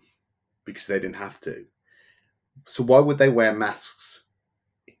Below because they didn't have to. So why would they wear masks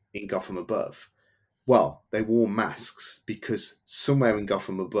in Gotham Above? Well, they wore masks because somewhere in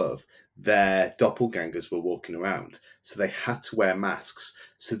Gotham Above, their doppelgangers were walking around. So they had to wear masks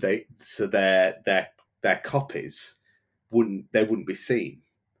so their copies wouldn't be seen.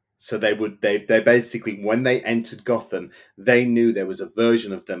 So they basically, when they entered Gotham, they knew there was a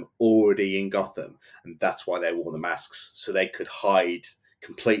version of them already in Gotham, and that's why they wore the masks, so they could hide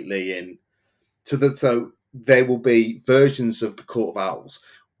completely in. So there will be versions of the Court of Owls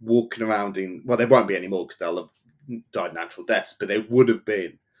walking around in. Well, there won't be anymore because they'll have died natural deaths, but there would have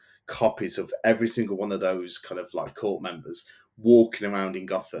been copies of every single one of those kind of like court members walking around in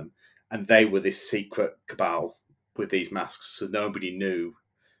Gotham, and they were this secret cabal with these masks, so nobody knew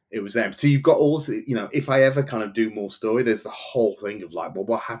it was them. So you've got also, if I ever kind of do more story, there's the whole thing of like, well,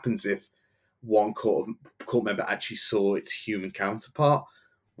 what happens if one court member actually saw its human counterpart?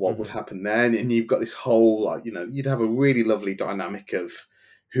 What would happen then? And you've got this whole, like, you'd have a really lovely dynamic of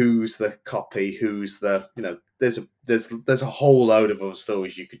who's the copy, who's the, there's a whole load of other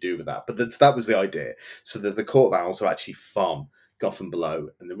stories you could do with that. But that was the idea. So that the Court of Owls are actually from Gotham Below,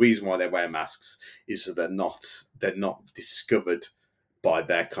 and the reason why they wear masks is that they're not discovered by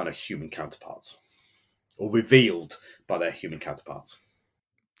their kind of human counterparts, or revealed by their human counterparts.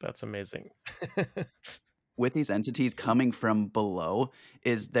 That's amazing. With these entities coming from below,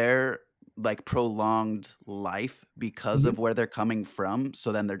 is there like prolonged life because of where they're coming from?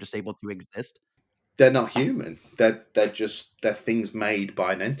 So then they're just able to exist? They're not human. They're things made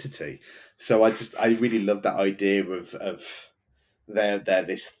by an entity. So I really love that idea of they're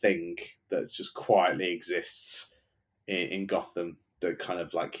this thing that just quietly exists in Gotham, that kind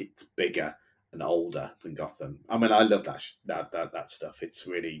of like it's bigger and older than Gotham. I mean, I love that stuff. It's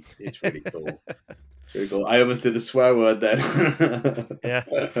really cool. It's really cool. I almost did a swear word then. Yeah.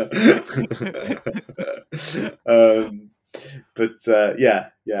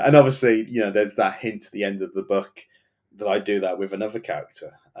 Yeah, and obviously, there's that hint at the end of the book that I do that with another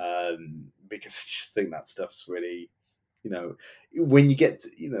character, because I just think that stuff's really, when you get,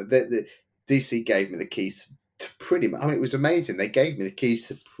 the DC gave me the keys to pretty much. I mean, it was amazing. They gave me the keys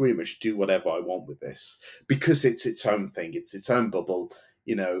to pretty much do whatever I want with this because it's its own thing. It's its own bubble.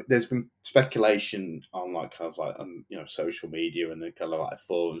 There's been speculation on social media and the kind of like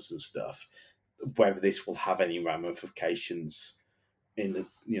forums and stuff, whether this will have any ramifications in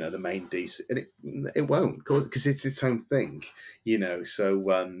the main DC, and it won't, because it's its own thing.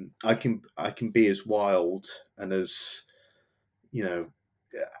 So I can be as wild and as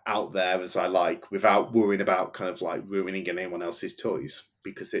out there as I like, without worrying about kind of like ruining anyone else's toys,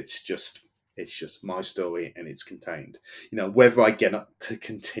 because it's just my story and it's contained. You know, whether I get to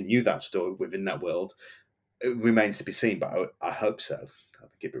continue that story within that world, it remains to be seen, but I hope so. I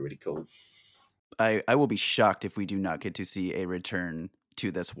think it'd be really cool. I will be shocked if we do not get to see a return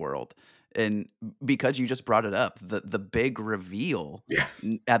to this world. And because you just brought it up, the big reveal Yeah.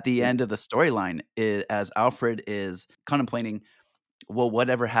 at the end of the storyline is as Alfred is contemplating, well,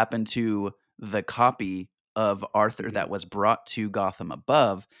 whatever happened to the copy of Arthur that was brought to Gotham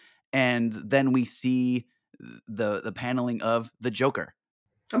Above? And then we see the paneling of the Joker.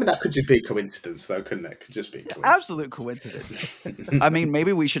 I mean, that could just be a coincidence, though, couldn't it? Could just be a coincidence. Absolute coincidence. I mean,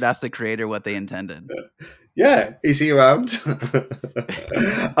 maybe we should ask the creator what they intended. Yeah, is he around?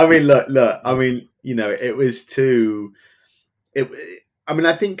 I mean, look. I mean, you know, it was too. I mean,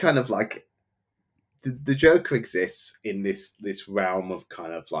 I think kind of like the Joker exists in this realm of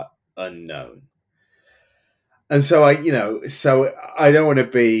kind of like unknown, and so I don't want to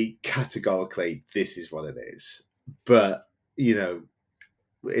be categorically this is what it is, but you know,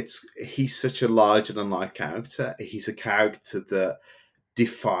 he's such a larger than life character. He's a character that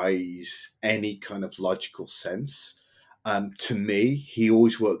defies any kind of logical sense. To me, he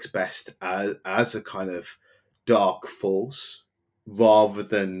always works best as a kind of dark force rather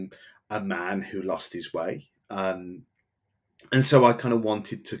than a man who lost his way. And so I kind of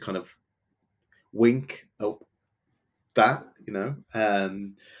wanted to kind of wink at that, you know.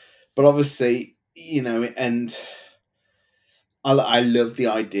 But obviously, you know, and I love the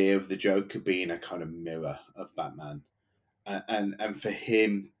idea of the Joker being a kind of mirror of Batman. And for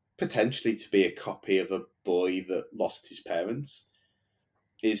him potentially to be a copy of a boy that lost his parents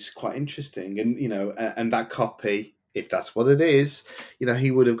is quite interesting. And you know, and that copy, if that's what it is, you know,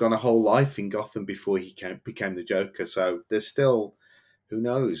 he would have gone a whole life in Gotham before he became the Joker. So there's still, who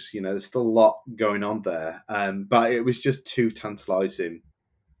knows, you know, there's still a lot going on there. But it was just too tantalizing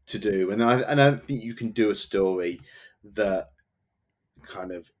to do, and I don't think you can do a story that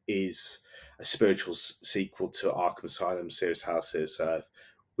kind of is a spiritual sequel to Arkham Asylum, Serious House, Serious Earth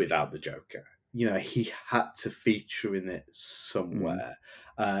without the Joker. You know, he had to feature in it somewhere.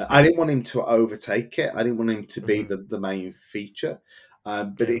 I didn't want him to overtake it. I didn't want him to be the main feature.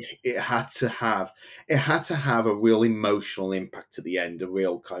 But it had to have a real emotional impact at the end, a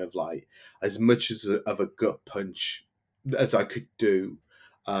real kind of like as much as of a gut punch as I could do.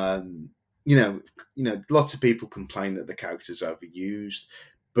 You know, lots of people complain that the character's overused,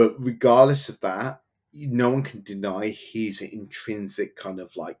 but regardless of that, no one can deny his intrinsic kind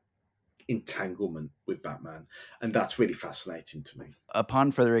of like entanglement with Batman, and that's really fascinating to me.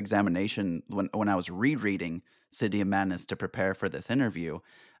 Upon further examination, when I was rereading City of Madness to prepare for this interview,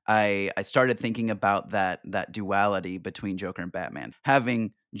 I started thinking about that duality between Joker and Batman,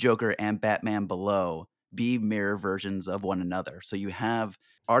 having Joker and Batman below be mirror versions of one another. So you have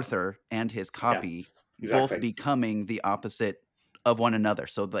Arthur and his copy both becoming the opposite of one another.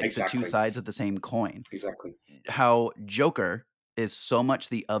 So like the two sides of the same coin. Exactly. How Joker is so much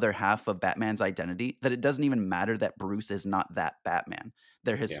the other half of Batman's identity that it doesn't even matter that Bruce is not that Batman.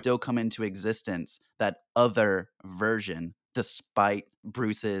 There has still come into existence that other version despite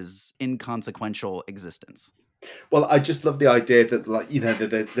Bruce's inconsequential existence. Well, I just love the idea that, like, you know,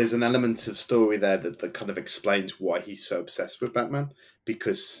 that there's an element of story there that kind of explains why he's so obsessed with Batman,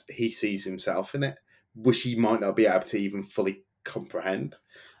 because he sees himself in it, which he might not be able to even fully comprehend.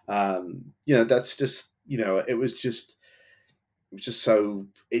 You know, that's just, you know, it was just so,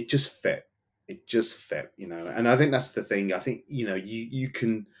 it just fit. It just fit, you know. And I think that's the thing. I think, you know, you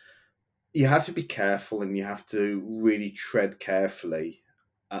have to be careful, and you have to really tread carefully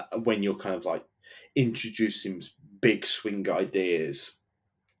when you're kind of like introducing big swing ideas,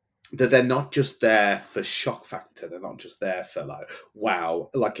 that they're not just there for shock factor. They're not just there for like, wow,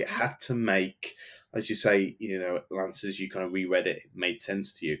 like it had to make, as you say, you know, Lance, as you kind of reread it, it made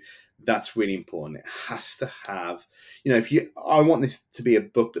sense to you. That's really important. It has to have, you know, I want this to be a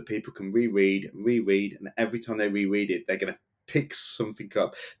book that people can reread, and every time they reread it, they're going to pick something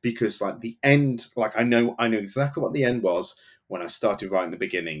up, because like the end, like I know exactly what the end was when I started writing the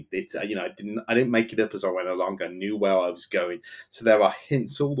beginning. It, you know, I didn't make it up as I went along. I knew where I was going. So there are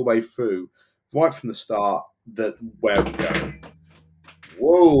hints all the way through, right from the start, that where we're going.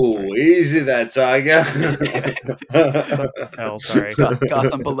 Whoa, easy there, Tiger. Oh, sorry.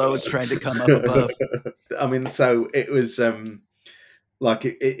 Gotham Below is trying to come up above. I mean, so it was like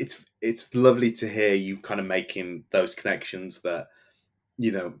it's lovely to hear you kind of making those connections that,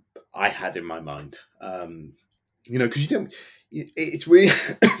 you know, I had in my mind. You know, because you don't. It's really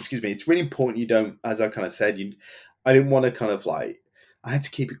excuse me. It's really important you don't, as I kind of said, I didn't want to kind of like I had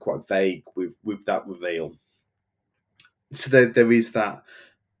to keep it quite vague with that reveal. So there is that.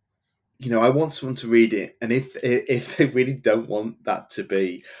 I want someone to read it, and if they really don't want that to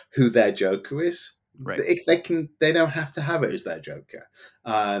be who their Joker is, Right. if they don't have to have it as their Joker.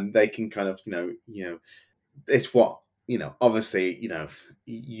 They can kind of, it's what, obviously,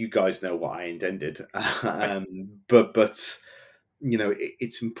 you guys know what I intended, but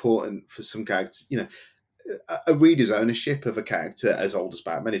it's important for some characters, a reader's ownership of a character as old as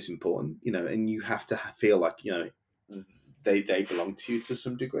Batman is important, and you have to feel like, they belong to you to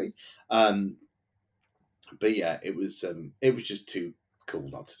some degree. But yeah, it was just too cool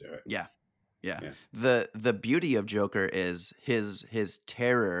not to do it. Yeah. Yeah. Yeah. The beauty of Joker is his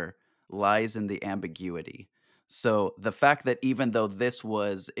terror lies in the ambiguity. So the fact that even though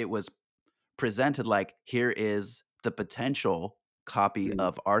it was presented like here is the potential copy Mm.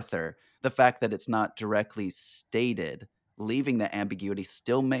 of Arthur, the fact that it's not directly stated, leaving the ambiguity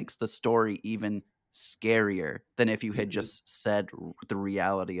still makes the story even scarier than if you had Mhm. just said the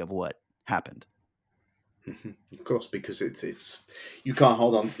reality of what happened. Of course, because it's you can't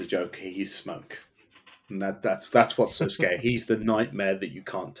hold on to the Joker. He's smoke, and that's what's so scary. He's the nightmare that you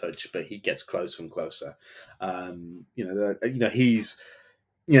can't touch, but he gets closer and closer. He's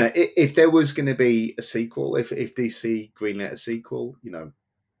if there was going to be a sequel, if DC greenlit a sequel,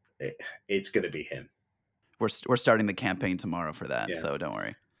 it's going to be him. We're starting the campaign tomorrow for that, Yeah. so don't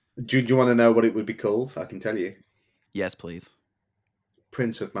worry. Do you want to know what it would be called? I can tell you. Yes, please.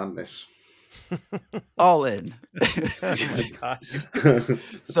 Prince of Madness. All in. Oh my gosh.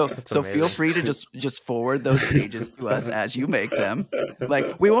 So That's feel amazing. free to just forward those pages to us as you make them.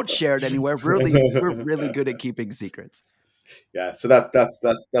 Like we won't share it anywhere. We're really good at keeping secrets. Yeah, so that's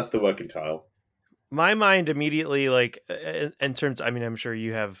the working title. My mind immediately, like, in terms, I mean, I'm sure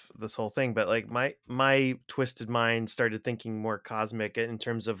you have this whole thing, but like my twisted mind started thinking more cosmic in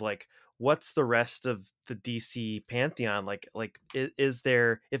terms of like, what's the rest of the DC pantheon like, is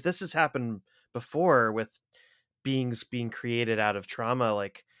there, if this has happened before with beings being created out of trauma,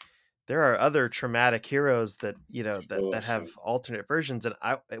 like there are other traumatic heroes that that have alternate versions, and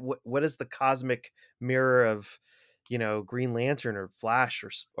what is the cosmic mirror of Green Lantern or Flash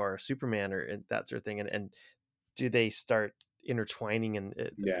or Superman or that sort of thing, and do they start intertwining, and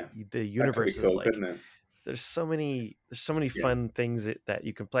Yeah, the that could be universes, cool, like couldn't it? there's so many Yeah. fun things that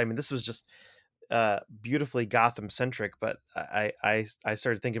you can play. I mean, this was just beautifully Gotham centric, but I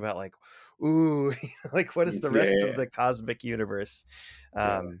started thinking about like, ooh, like what is the rest of Yeah, the cosmic universe?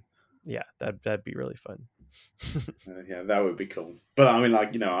 yeah, Yeah, that'd be really fun. yeah, that would be cool. But I mean,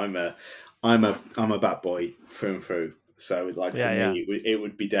 like, I'm a bad boy through and through. So, like, for Yeah, me, yeah. it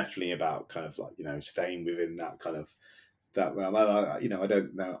would be definitely about kind of like, staying within that kind of that realm. I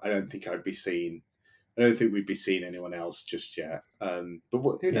don't know. I don't think I'd be seen. I don't think we'd be seeing anyone else just yet. But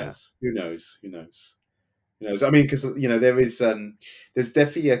who Yeah. knows? Who knows? Who knows? Who knows? I mean, because there's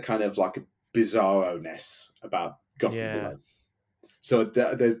definitely a kind of like a bizarro-ness about Gotham Yeah. Below. So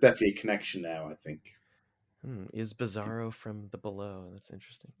there's definitely a connection there, I think. Is Bizarro from the Below? That's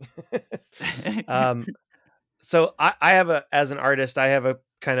interesting. So I have as an artist, I have a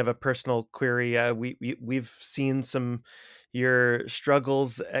kind of a personal query. We've seen your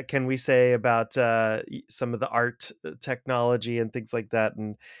struggles, can we say, about some of the art technology and things like that,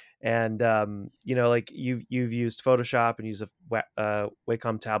 and like you've used Photoshop and use a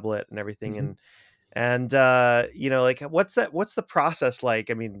Wacom tablet and everything, Mm-hmm. and like what's the process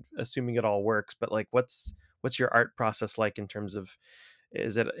like? I mean, assuming it all works, but like what's your art process like in terms of,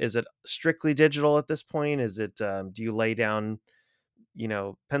 is it strictly digital at this point? Is it do you lay down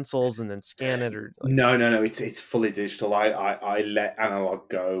pencils and then scan it, or like? No. It's fully digital. I let analog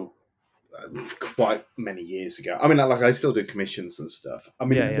go quite many years ago. I mean, like, I still do commissions and stuff. I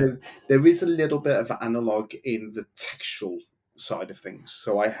mean, Yeah. there is a little bit of analog in the textual side of things.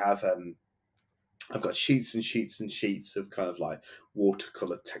 So I've got sheets and sheets and sheets of kind of like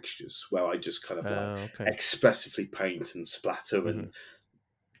watercolor textures where I just kind of like Okay. expressively paint and splatter Mm-hmm. and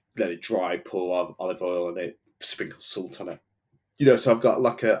let it dry, pour olive oil on it, sprinkle salt on it. So I've got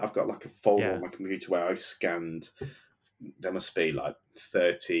like a folder on Yeah. my computer where I've scanned. There must be like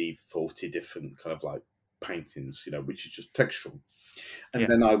 30, 40 different kind of like paintings, which is just textural. And Yeah.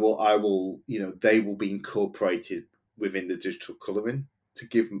 then I will, they will be incorporated within the digital coloring to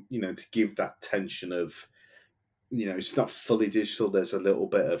give that tension of, it's not fully digital. There's a little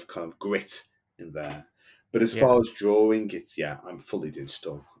bit of kind of grit in there. But as Yeah. far as drawing, I'm fully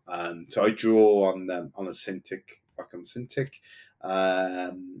digital. So I draw on a Cintiq, Wacom Cintiq,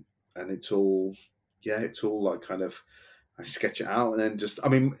 and it's all like kind of, I sketch it out and then just, I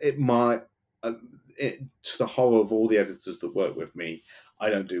mean, it might. to the horror of all the editors that work with me, I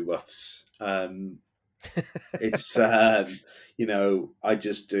don't do roughs. It's I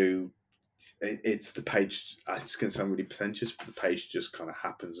just do. It's the page. It's going to sound really pretentious, but the page just kind of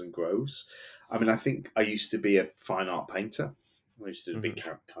happens and grows. I mean, I think I used to be a fine art painter. I used to do big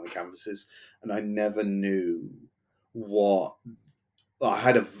kind of canvases, and I never knew what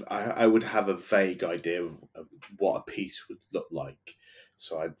I would have a vague idea of what a piece would look like,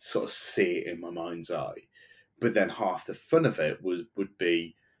 so I'd sort of see it in my mind's eye. But then half the fun of it would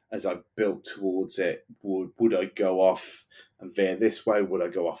be, as I built towards it, would I go off and veer this way? Would I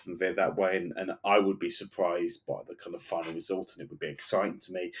go off and veer that way? And I would be surprised by the kind of final result, and it would be exciting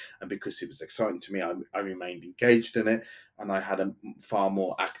to me. And because it was exciting to me, I remained engaged in it, and I had a far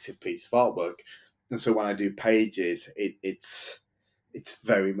more active piece of artwork. And so when I do pages, it's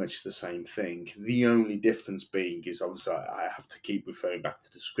very much the same thing. The only difference being is obviously I have to keep referring back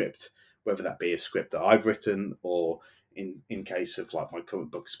to the script, whether that be a script that I've written or in case of like my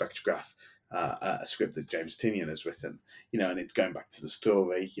current book, Spectrograph, a script that James Tynion has written, and it's going back to the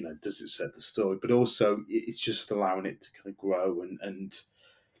story, does it serve the story? But also it's just allowing it to kind of grow and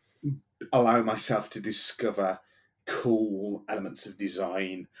allowing myself to discover cool elements of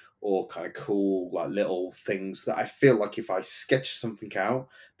design or kind of cool like little things that I feel like if I sketch something out,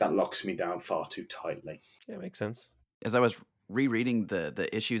 that locks me down far too tightly. Yeah, makes sense. As I was rereading the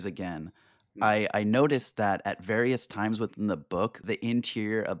issues again, I noticed that at various times within the book, the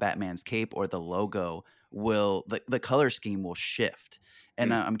interior of Batman's cape or the logo the color scheme will shift.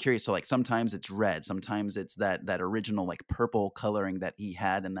 And I'm curious, so like sometimes it's red, sometimes it's that original like purple coloring that he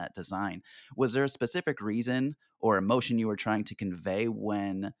had in that design. Was there a specific reason or emotion you were trying to convey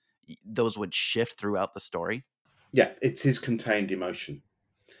when those would shift throughout the story? Yeah, it's his contained emotion.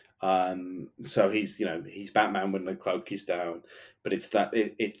 So he's Batman when the cloak is down, but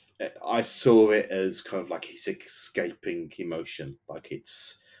I saw it as kind of like he's escaping emotion, like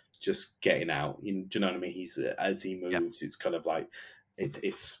it's just getting out. Do you know what I mean? He's as he moves, it's kind of like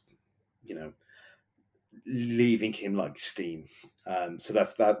it's leaving him like steam. So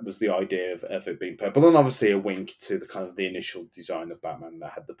that was the idea of it being purple, and obviously a wink to the kind of the initial design of Batman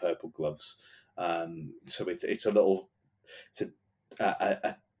that had the purple gloves. So it's a little it's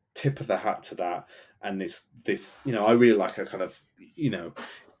a tip of the hat to that, and this I really like a kind of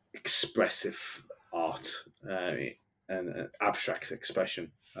expressive art and abstract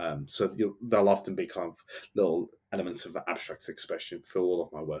expression. So there'll often be kind of little elements of abstract expression for all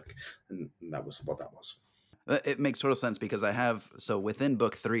of my work, and that was what that was. It makes total sense because within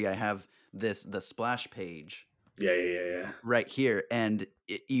book 3, I have the splash page Yeah. right here, and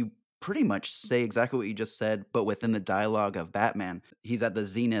you pretty much say exactly what you just said, but within the dialogue of Batman. He's at the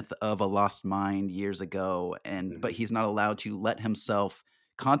zenith of a lost mind years ago, but he's not allowed to let himself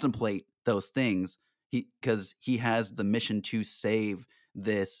contemplate those things because he has the mission to save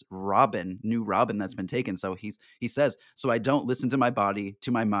this new Robin that's been taken. So he says, "So I don't listen to my body,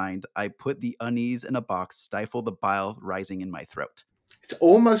 to my mind. I put the unease in a box, stifle the bile rising in my throat." It's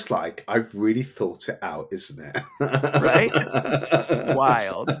almost like I've really thought it out, isn't it? Right?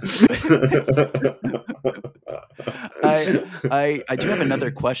 Wild. I do have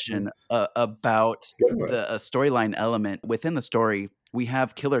another question about the storyline element. Within the story, we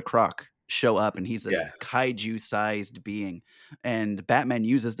have Killer Croc show up, and he's this kaiju-sized being, and Batman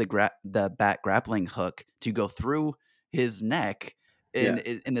uses the bat grappling hook to go through his neck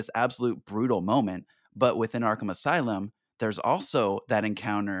in this absolute brutal moment. But within Arkham Asylum, there's also that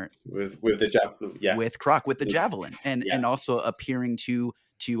encounter with the javelin, with Croc with the javelin, and also appearing to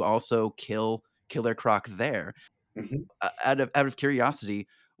also kill Killer Croc there. Out of curiosity,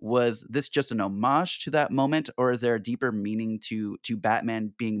 was this just an homage to that moment, or is there a deeper meaning to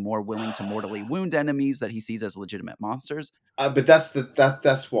Batman being more willing to mortally wound enemies that he sees as legitimate monsters? But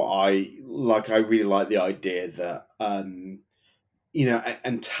that's what I like. I really like the idea that and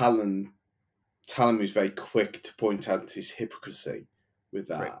Talon was very quick to point out his hypocrisy with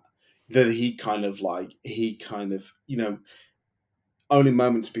that. Right. That he kind of only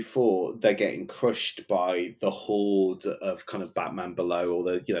moments before they're getting crushed by the horde of kind of Batman below, or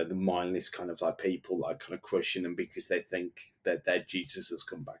the mindless kind of like people like kind of crushing them because they think that their Jesus has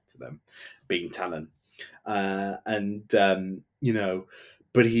come back to them, being Talon,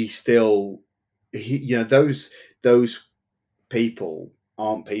 but he still those people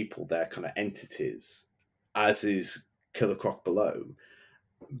aren't people; they're kind of entities, as is Killer Croc below.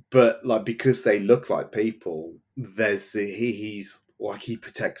 But like because they look like people, he's like he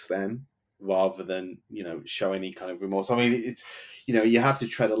protects them rather than show any kind of remorse. I mean, it's you have to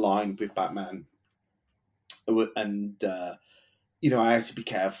tread a line with Batman, and I have to be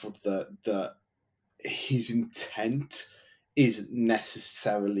careful that his intent isn't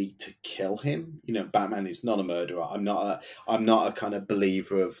necessarily to kill him. Batman is not a murderer. I'm not a kind of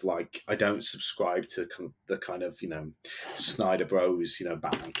believer of, like, I don't subscribe to the kind of, Snyder Bros,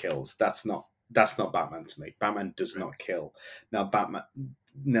 Batman kills. That's not Batman to me. Batman does not kill.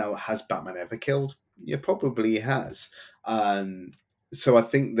 Now, has Batman ever killed? Yeah, probably he has. So I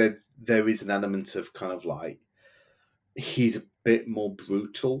think that there is an element of kind of like, he's a bit more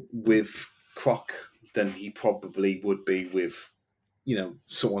brutal with Croc than he probably would be with,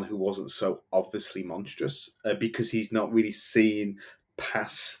 someone who wasn't so obviously monstrous, because he's not really seeing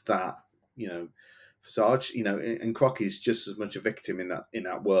past that, visage, and Croc is just as much a victim in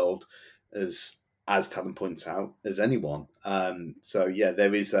that world as Talon points out, as anyone. So yeah,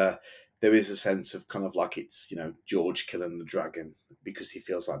 there is a sense of kind of like, it's, George killing the dragon because he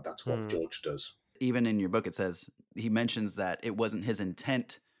feels like that's what George does. Even in your book, it says, he mentions that it wasn't his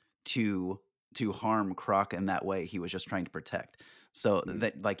intent to harm Croc in that way. He was just trying to protect. So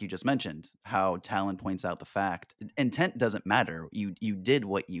that, like you just mentioned, how Talon points out the fact, intent doesn't matter. You did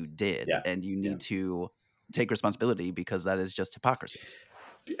what you did, and you need to take responsibility, because that is just hypocrisy.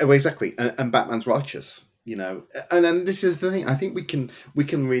 Well, exactly, and Batman's righteous, and this is the thing. I think we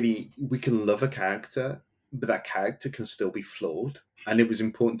can love a character, but that character can still be flawed. And it was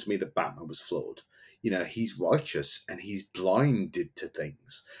important to me that Batman was flawed. He's righteous and he's blinded to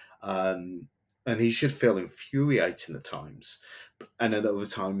things, and he should feel infuriating at times, and at other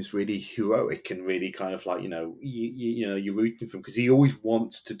times really heroic and really kind of like, you're rooting for him because he always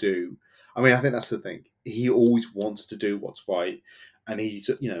wants to do. I mean, I think that's the thing. He always wants to do what's right, and he's,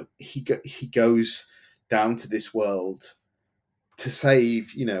 he goes down to this world to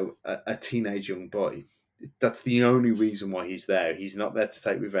save, a teenage young boy. That's the only reason why he's there. He's not there to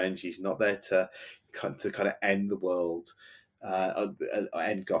take revenge. He's not there to kind of end the world,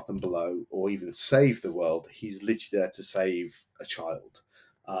 end Gotham Below, or even save the world. He's literally there to save a child.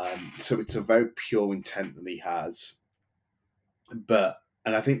 So it's a very pure intent that he has.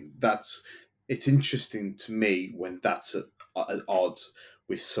 And I think it's interesting to me when that's at odds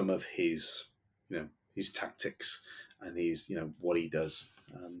with some of his, his tactics and his, what he does.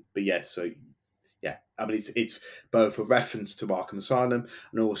 But yeah, so yeah, I mean, it's both a reference to Arkham Asylum,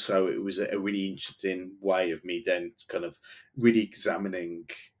 and also it was a really interesting way of me then kind of really examining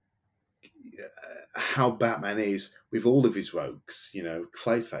how Batman is with all of his rogues,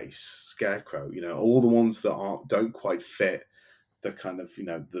 Clayface, Scarecrow, all the ones that don't quite fit the kind of,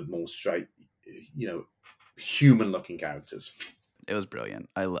 the more straight, human looking characters. It was brilliant.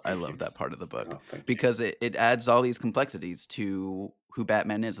 I love that part of the book, because it adds all these complexities to who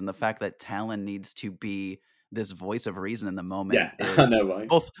Batman is, and the fact that Talon needs to be this voice of reason in the moment is I know, right?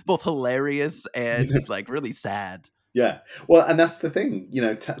 both hilarious and like really sad. Yeah, well, and that's the thing,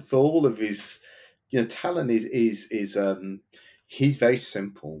 for all of his, Talon is he's very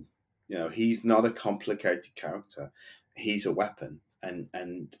simple. He's not a complicated character. He's a weapon,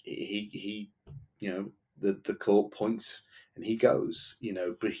 and he the court points and he goes,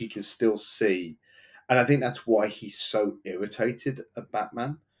 but he can still see. And I think that's why he's so irritated at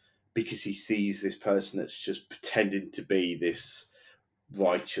Batman, because he sees this person that's just pretending to be this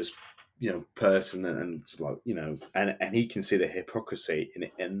righteous, person, and it's like, and he can see the hypocrisy, and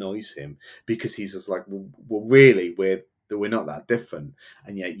it annoys him, because he's just like, well really, we're not that different,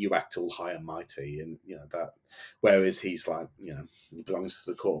 and yet you act all high and mighty, and that. Whereas he's like, he belongs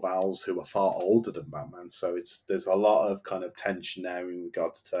to the Court of Owls, who are far older than Batman. So there's a lot of kind of tension there in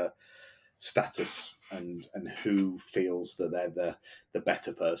regards to status and who feels that they're the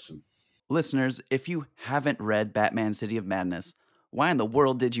better person. Listeners, if you haven't read Batman City of Madness, why in the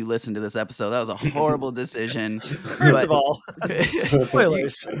world did you listen to this episode? That was a horrible decision. First of all,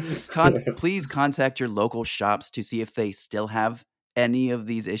 spoilers. Please contact your local shops to see if they still have any of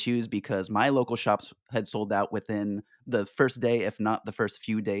these issues, because my local shops had sold out within the first day, if not the first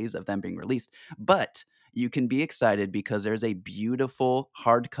few days of them being released. But you can be excited, because there's a beautiful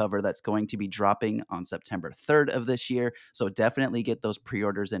hardcover that's going to be dropping on September 3rd of this year. So definitely get those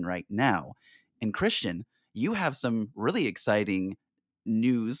pre-orders in right now. And Christian, you have some really exciting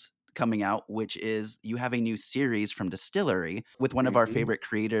news coming out, which is you have a new series from Distillery with one of our favorite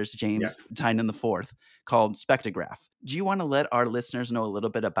creators, James Tynion IV, called Spectagraph. Do you want to let our listeners know a little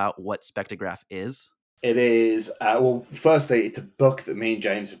bit about what Spectagraph is? It is, well, firstly, it's a book that me and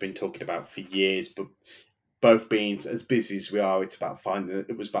James have been talking about for years, but both being as busy as we are,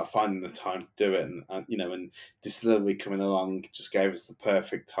 it was about finding the time to do it, and Distillery coming along just gave us the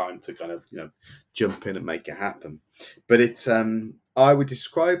perfect time to kind of, jump in and make it happen. But it's, I would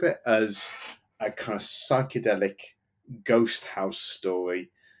describe it as a kind of psychedelic ghost house story,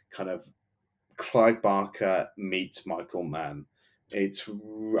 kind of Clive Barker meets Michael Mann. I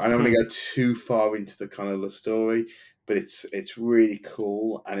don't want to go too far into the kind of the story, but it's really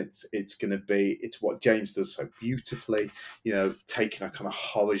cool, and it's what James does so beautifully. Taking a kind of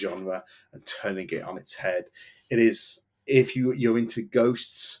horror genre and turning it on its head. It is, if you're into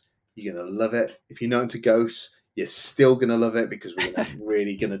ghosts, you're gonna love it. If you're not into ghosts, you're still gonna love it, because we're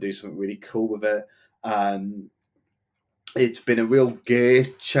really gonna do something really cool with it. It's been a real gear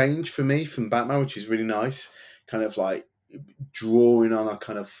change for me from Batman, which is really nice. Kind of like drawing on a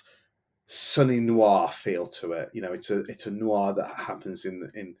kind of sunny noir feel to it. It's a noir that happens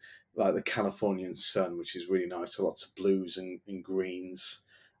in like the Californian sun, which is really nice. So lots of blues and greens,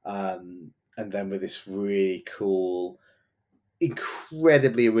 and then with this really cool,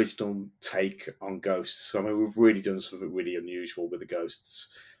 incredibly original take on ghosts. I mean, we've really done something really unusual with the ghosts.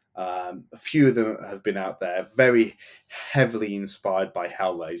 A few of them have been out there, very heavily inspired by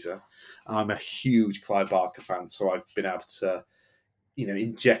Hellraiser. I'm a huge Clive Barker fan, so I've been able to,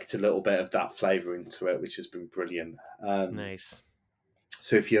 inject a little bit of that flavour into it, which has been brilliant. Nice.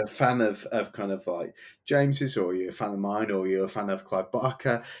 So if you're a fan of kind of like James's, or you're a fan of mine, or you're a fan of Clive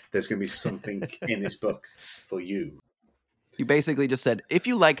Barker, there's going to be something in this book for you. You basically just said, if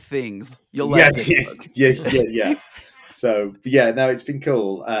you like things, you'll like this book. Yeah. So, no, it's been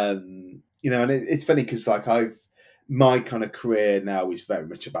cool. And it's funny because my kind of career now is very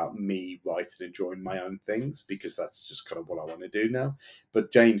much about me writing and drawing my own things, because that's just kind of what I want to do now.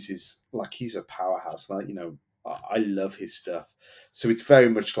 But James is he's a powerhouse. I love his stuff. So it's very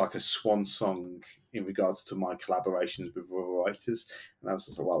much like a swan song in regards to my collaborations with other writers. And I was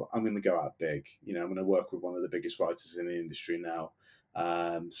just like, well, I'm going to go out big. I'm going to work with one of the biggest writers in the industry now.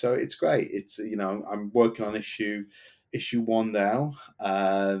 So it's great. It's, I'm working on issue 1 now.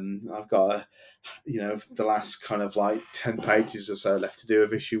 I've got the last kind of 10 pages or so left to do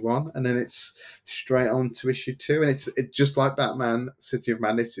of issue 1, and then it's straight on to issue 2. And it's just like Batman City of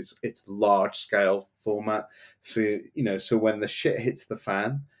Madness. It's large scale format. So so when the shit hits the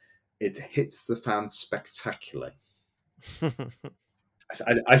fan, it hits the fan spectacularly.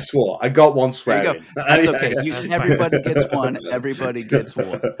 I swore. I got one swearing. That's okay. Everybody gets one. Everybody gets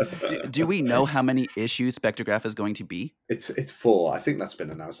one. Do we know how many issues Spectrograph is going to be? It's 4. I think that's been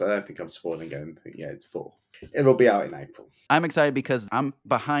announced. I don't think I'm spoiling anything. Yeah, it's 4. It'll be out in April. I'm excited because I'm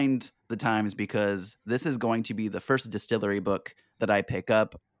behind the times, because this is going to be the first Distillery book that I pick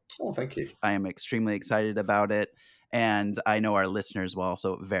up. Oh, thank you. I am extremely excited about it. And I know our listeners will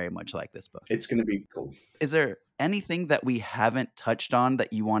also very much like this book. It's going to be cool. Is there anything that we haven't touched on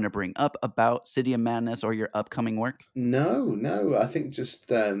that you want to bring up about City of Madness or your upcoming work? No. I think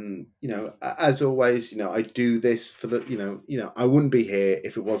just, as always, I do this for the, I wouldn't be here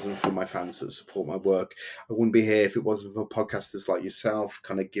if it wasn't for my fans that support my work. I wouldn't be here if it wasn't for podcasters like yourself,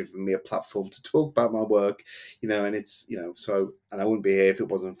 kind of giving me a platform to talk about my work, and it's, so, and I wouldn't be here if it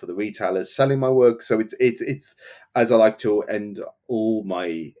wasn't for the retailers selling my work. So it's as I like to end all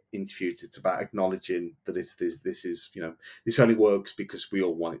my interviews, it's about acknowledging that this is, this only works because we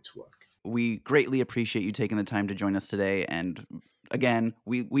all want it to work. We greatly appreciate you taking the time to join us today. And again,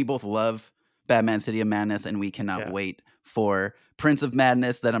 we both love Batman City of Madness, and we cannot wait for Prince of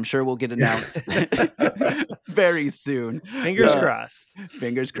Madness, that I'm sure will get announced very soon. Fingers crossed.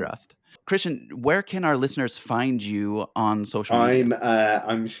 Fingers crossed. Christian, where can our listeners find you on social media?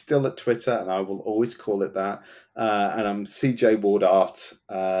 I'm still at Twitter, and I will always call it that. And I'm CJ Ward Art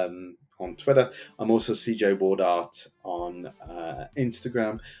on Twitter. I'm also CJ Ward Art on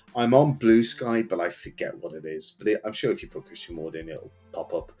Instagram. I'm on Blue Sky, but I forget what it is. But I'm sure if you put Christian Ward in, it'll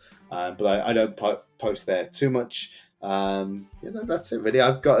pop up. But I don't post there too much. That's it really.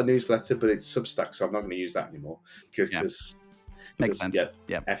 I've got a newsletter, but it's Substack, so I'm not going to use that anymore because makes sense.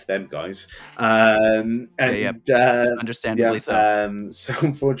 Yeah, F them guys. Understandably so. So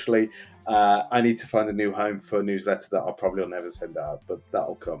unfortunately, I need to find a new home for a newsletter that I'll probably never send out, but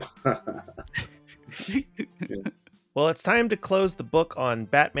that'll come. Well, it's time to close the book on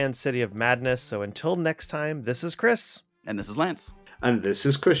Batman City of Madness. So until next time, this is Chris. And this is Lance. And this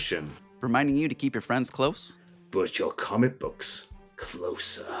is Christian. Reminding you to keep your friends close, but your comic books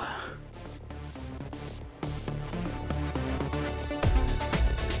closer.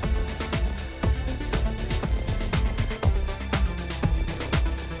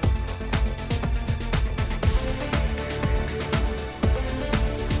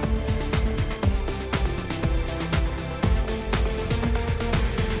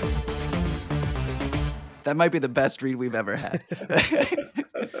 That might be the best read we've ever had.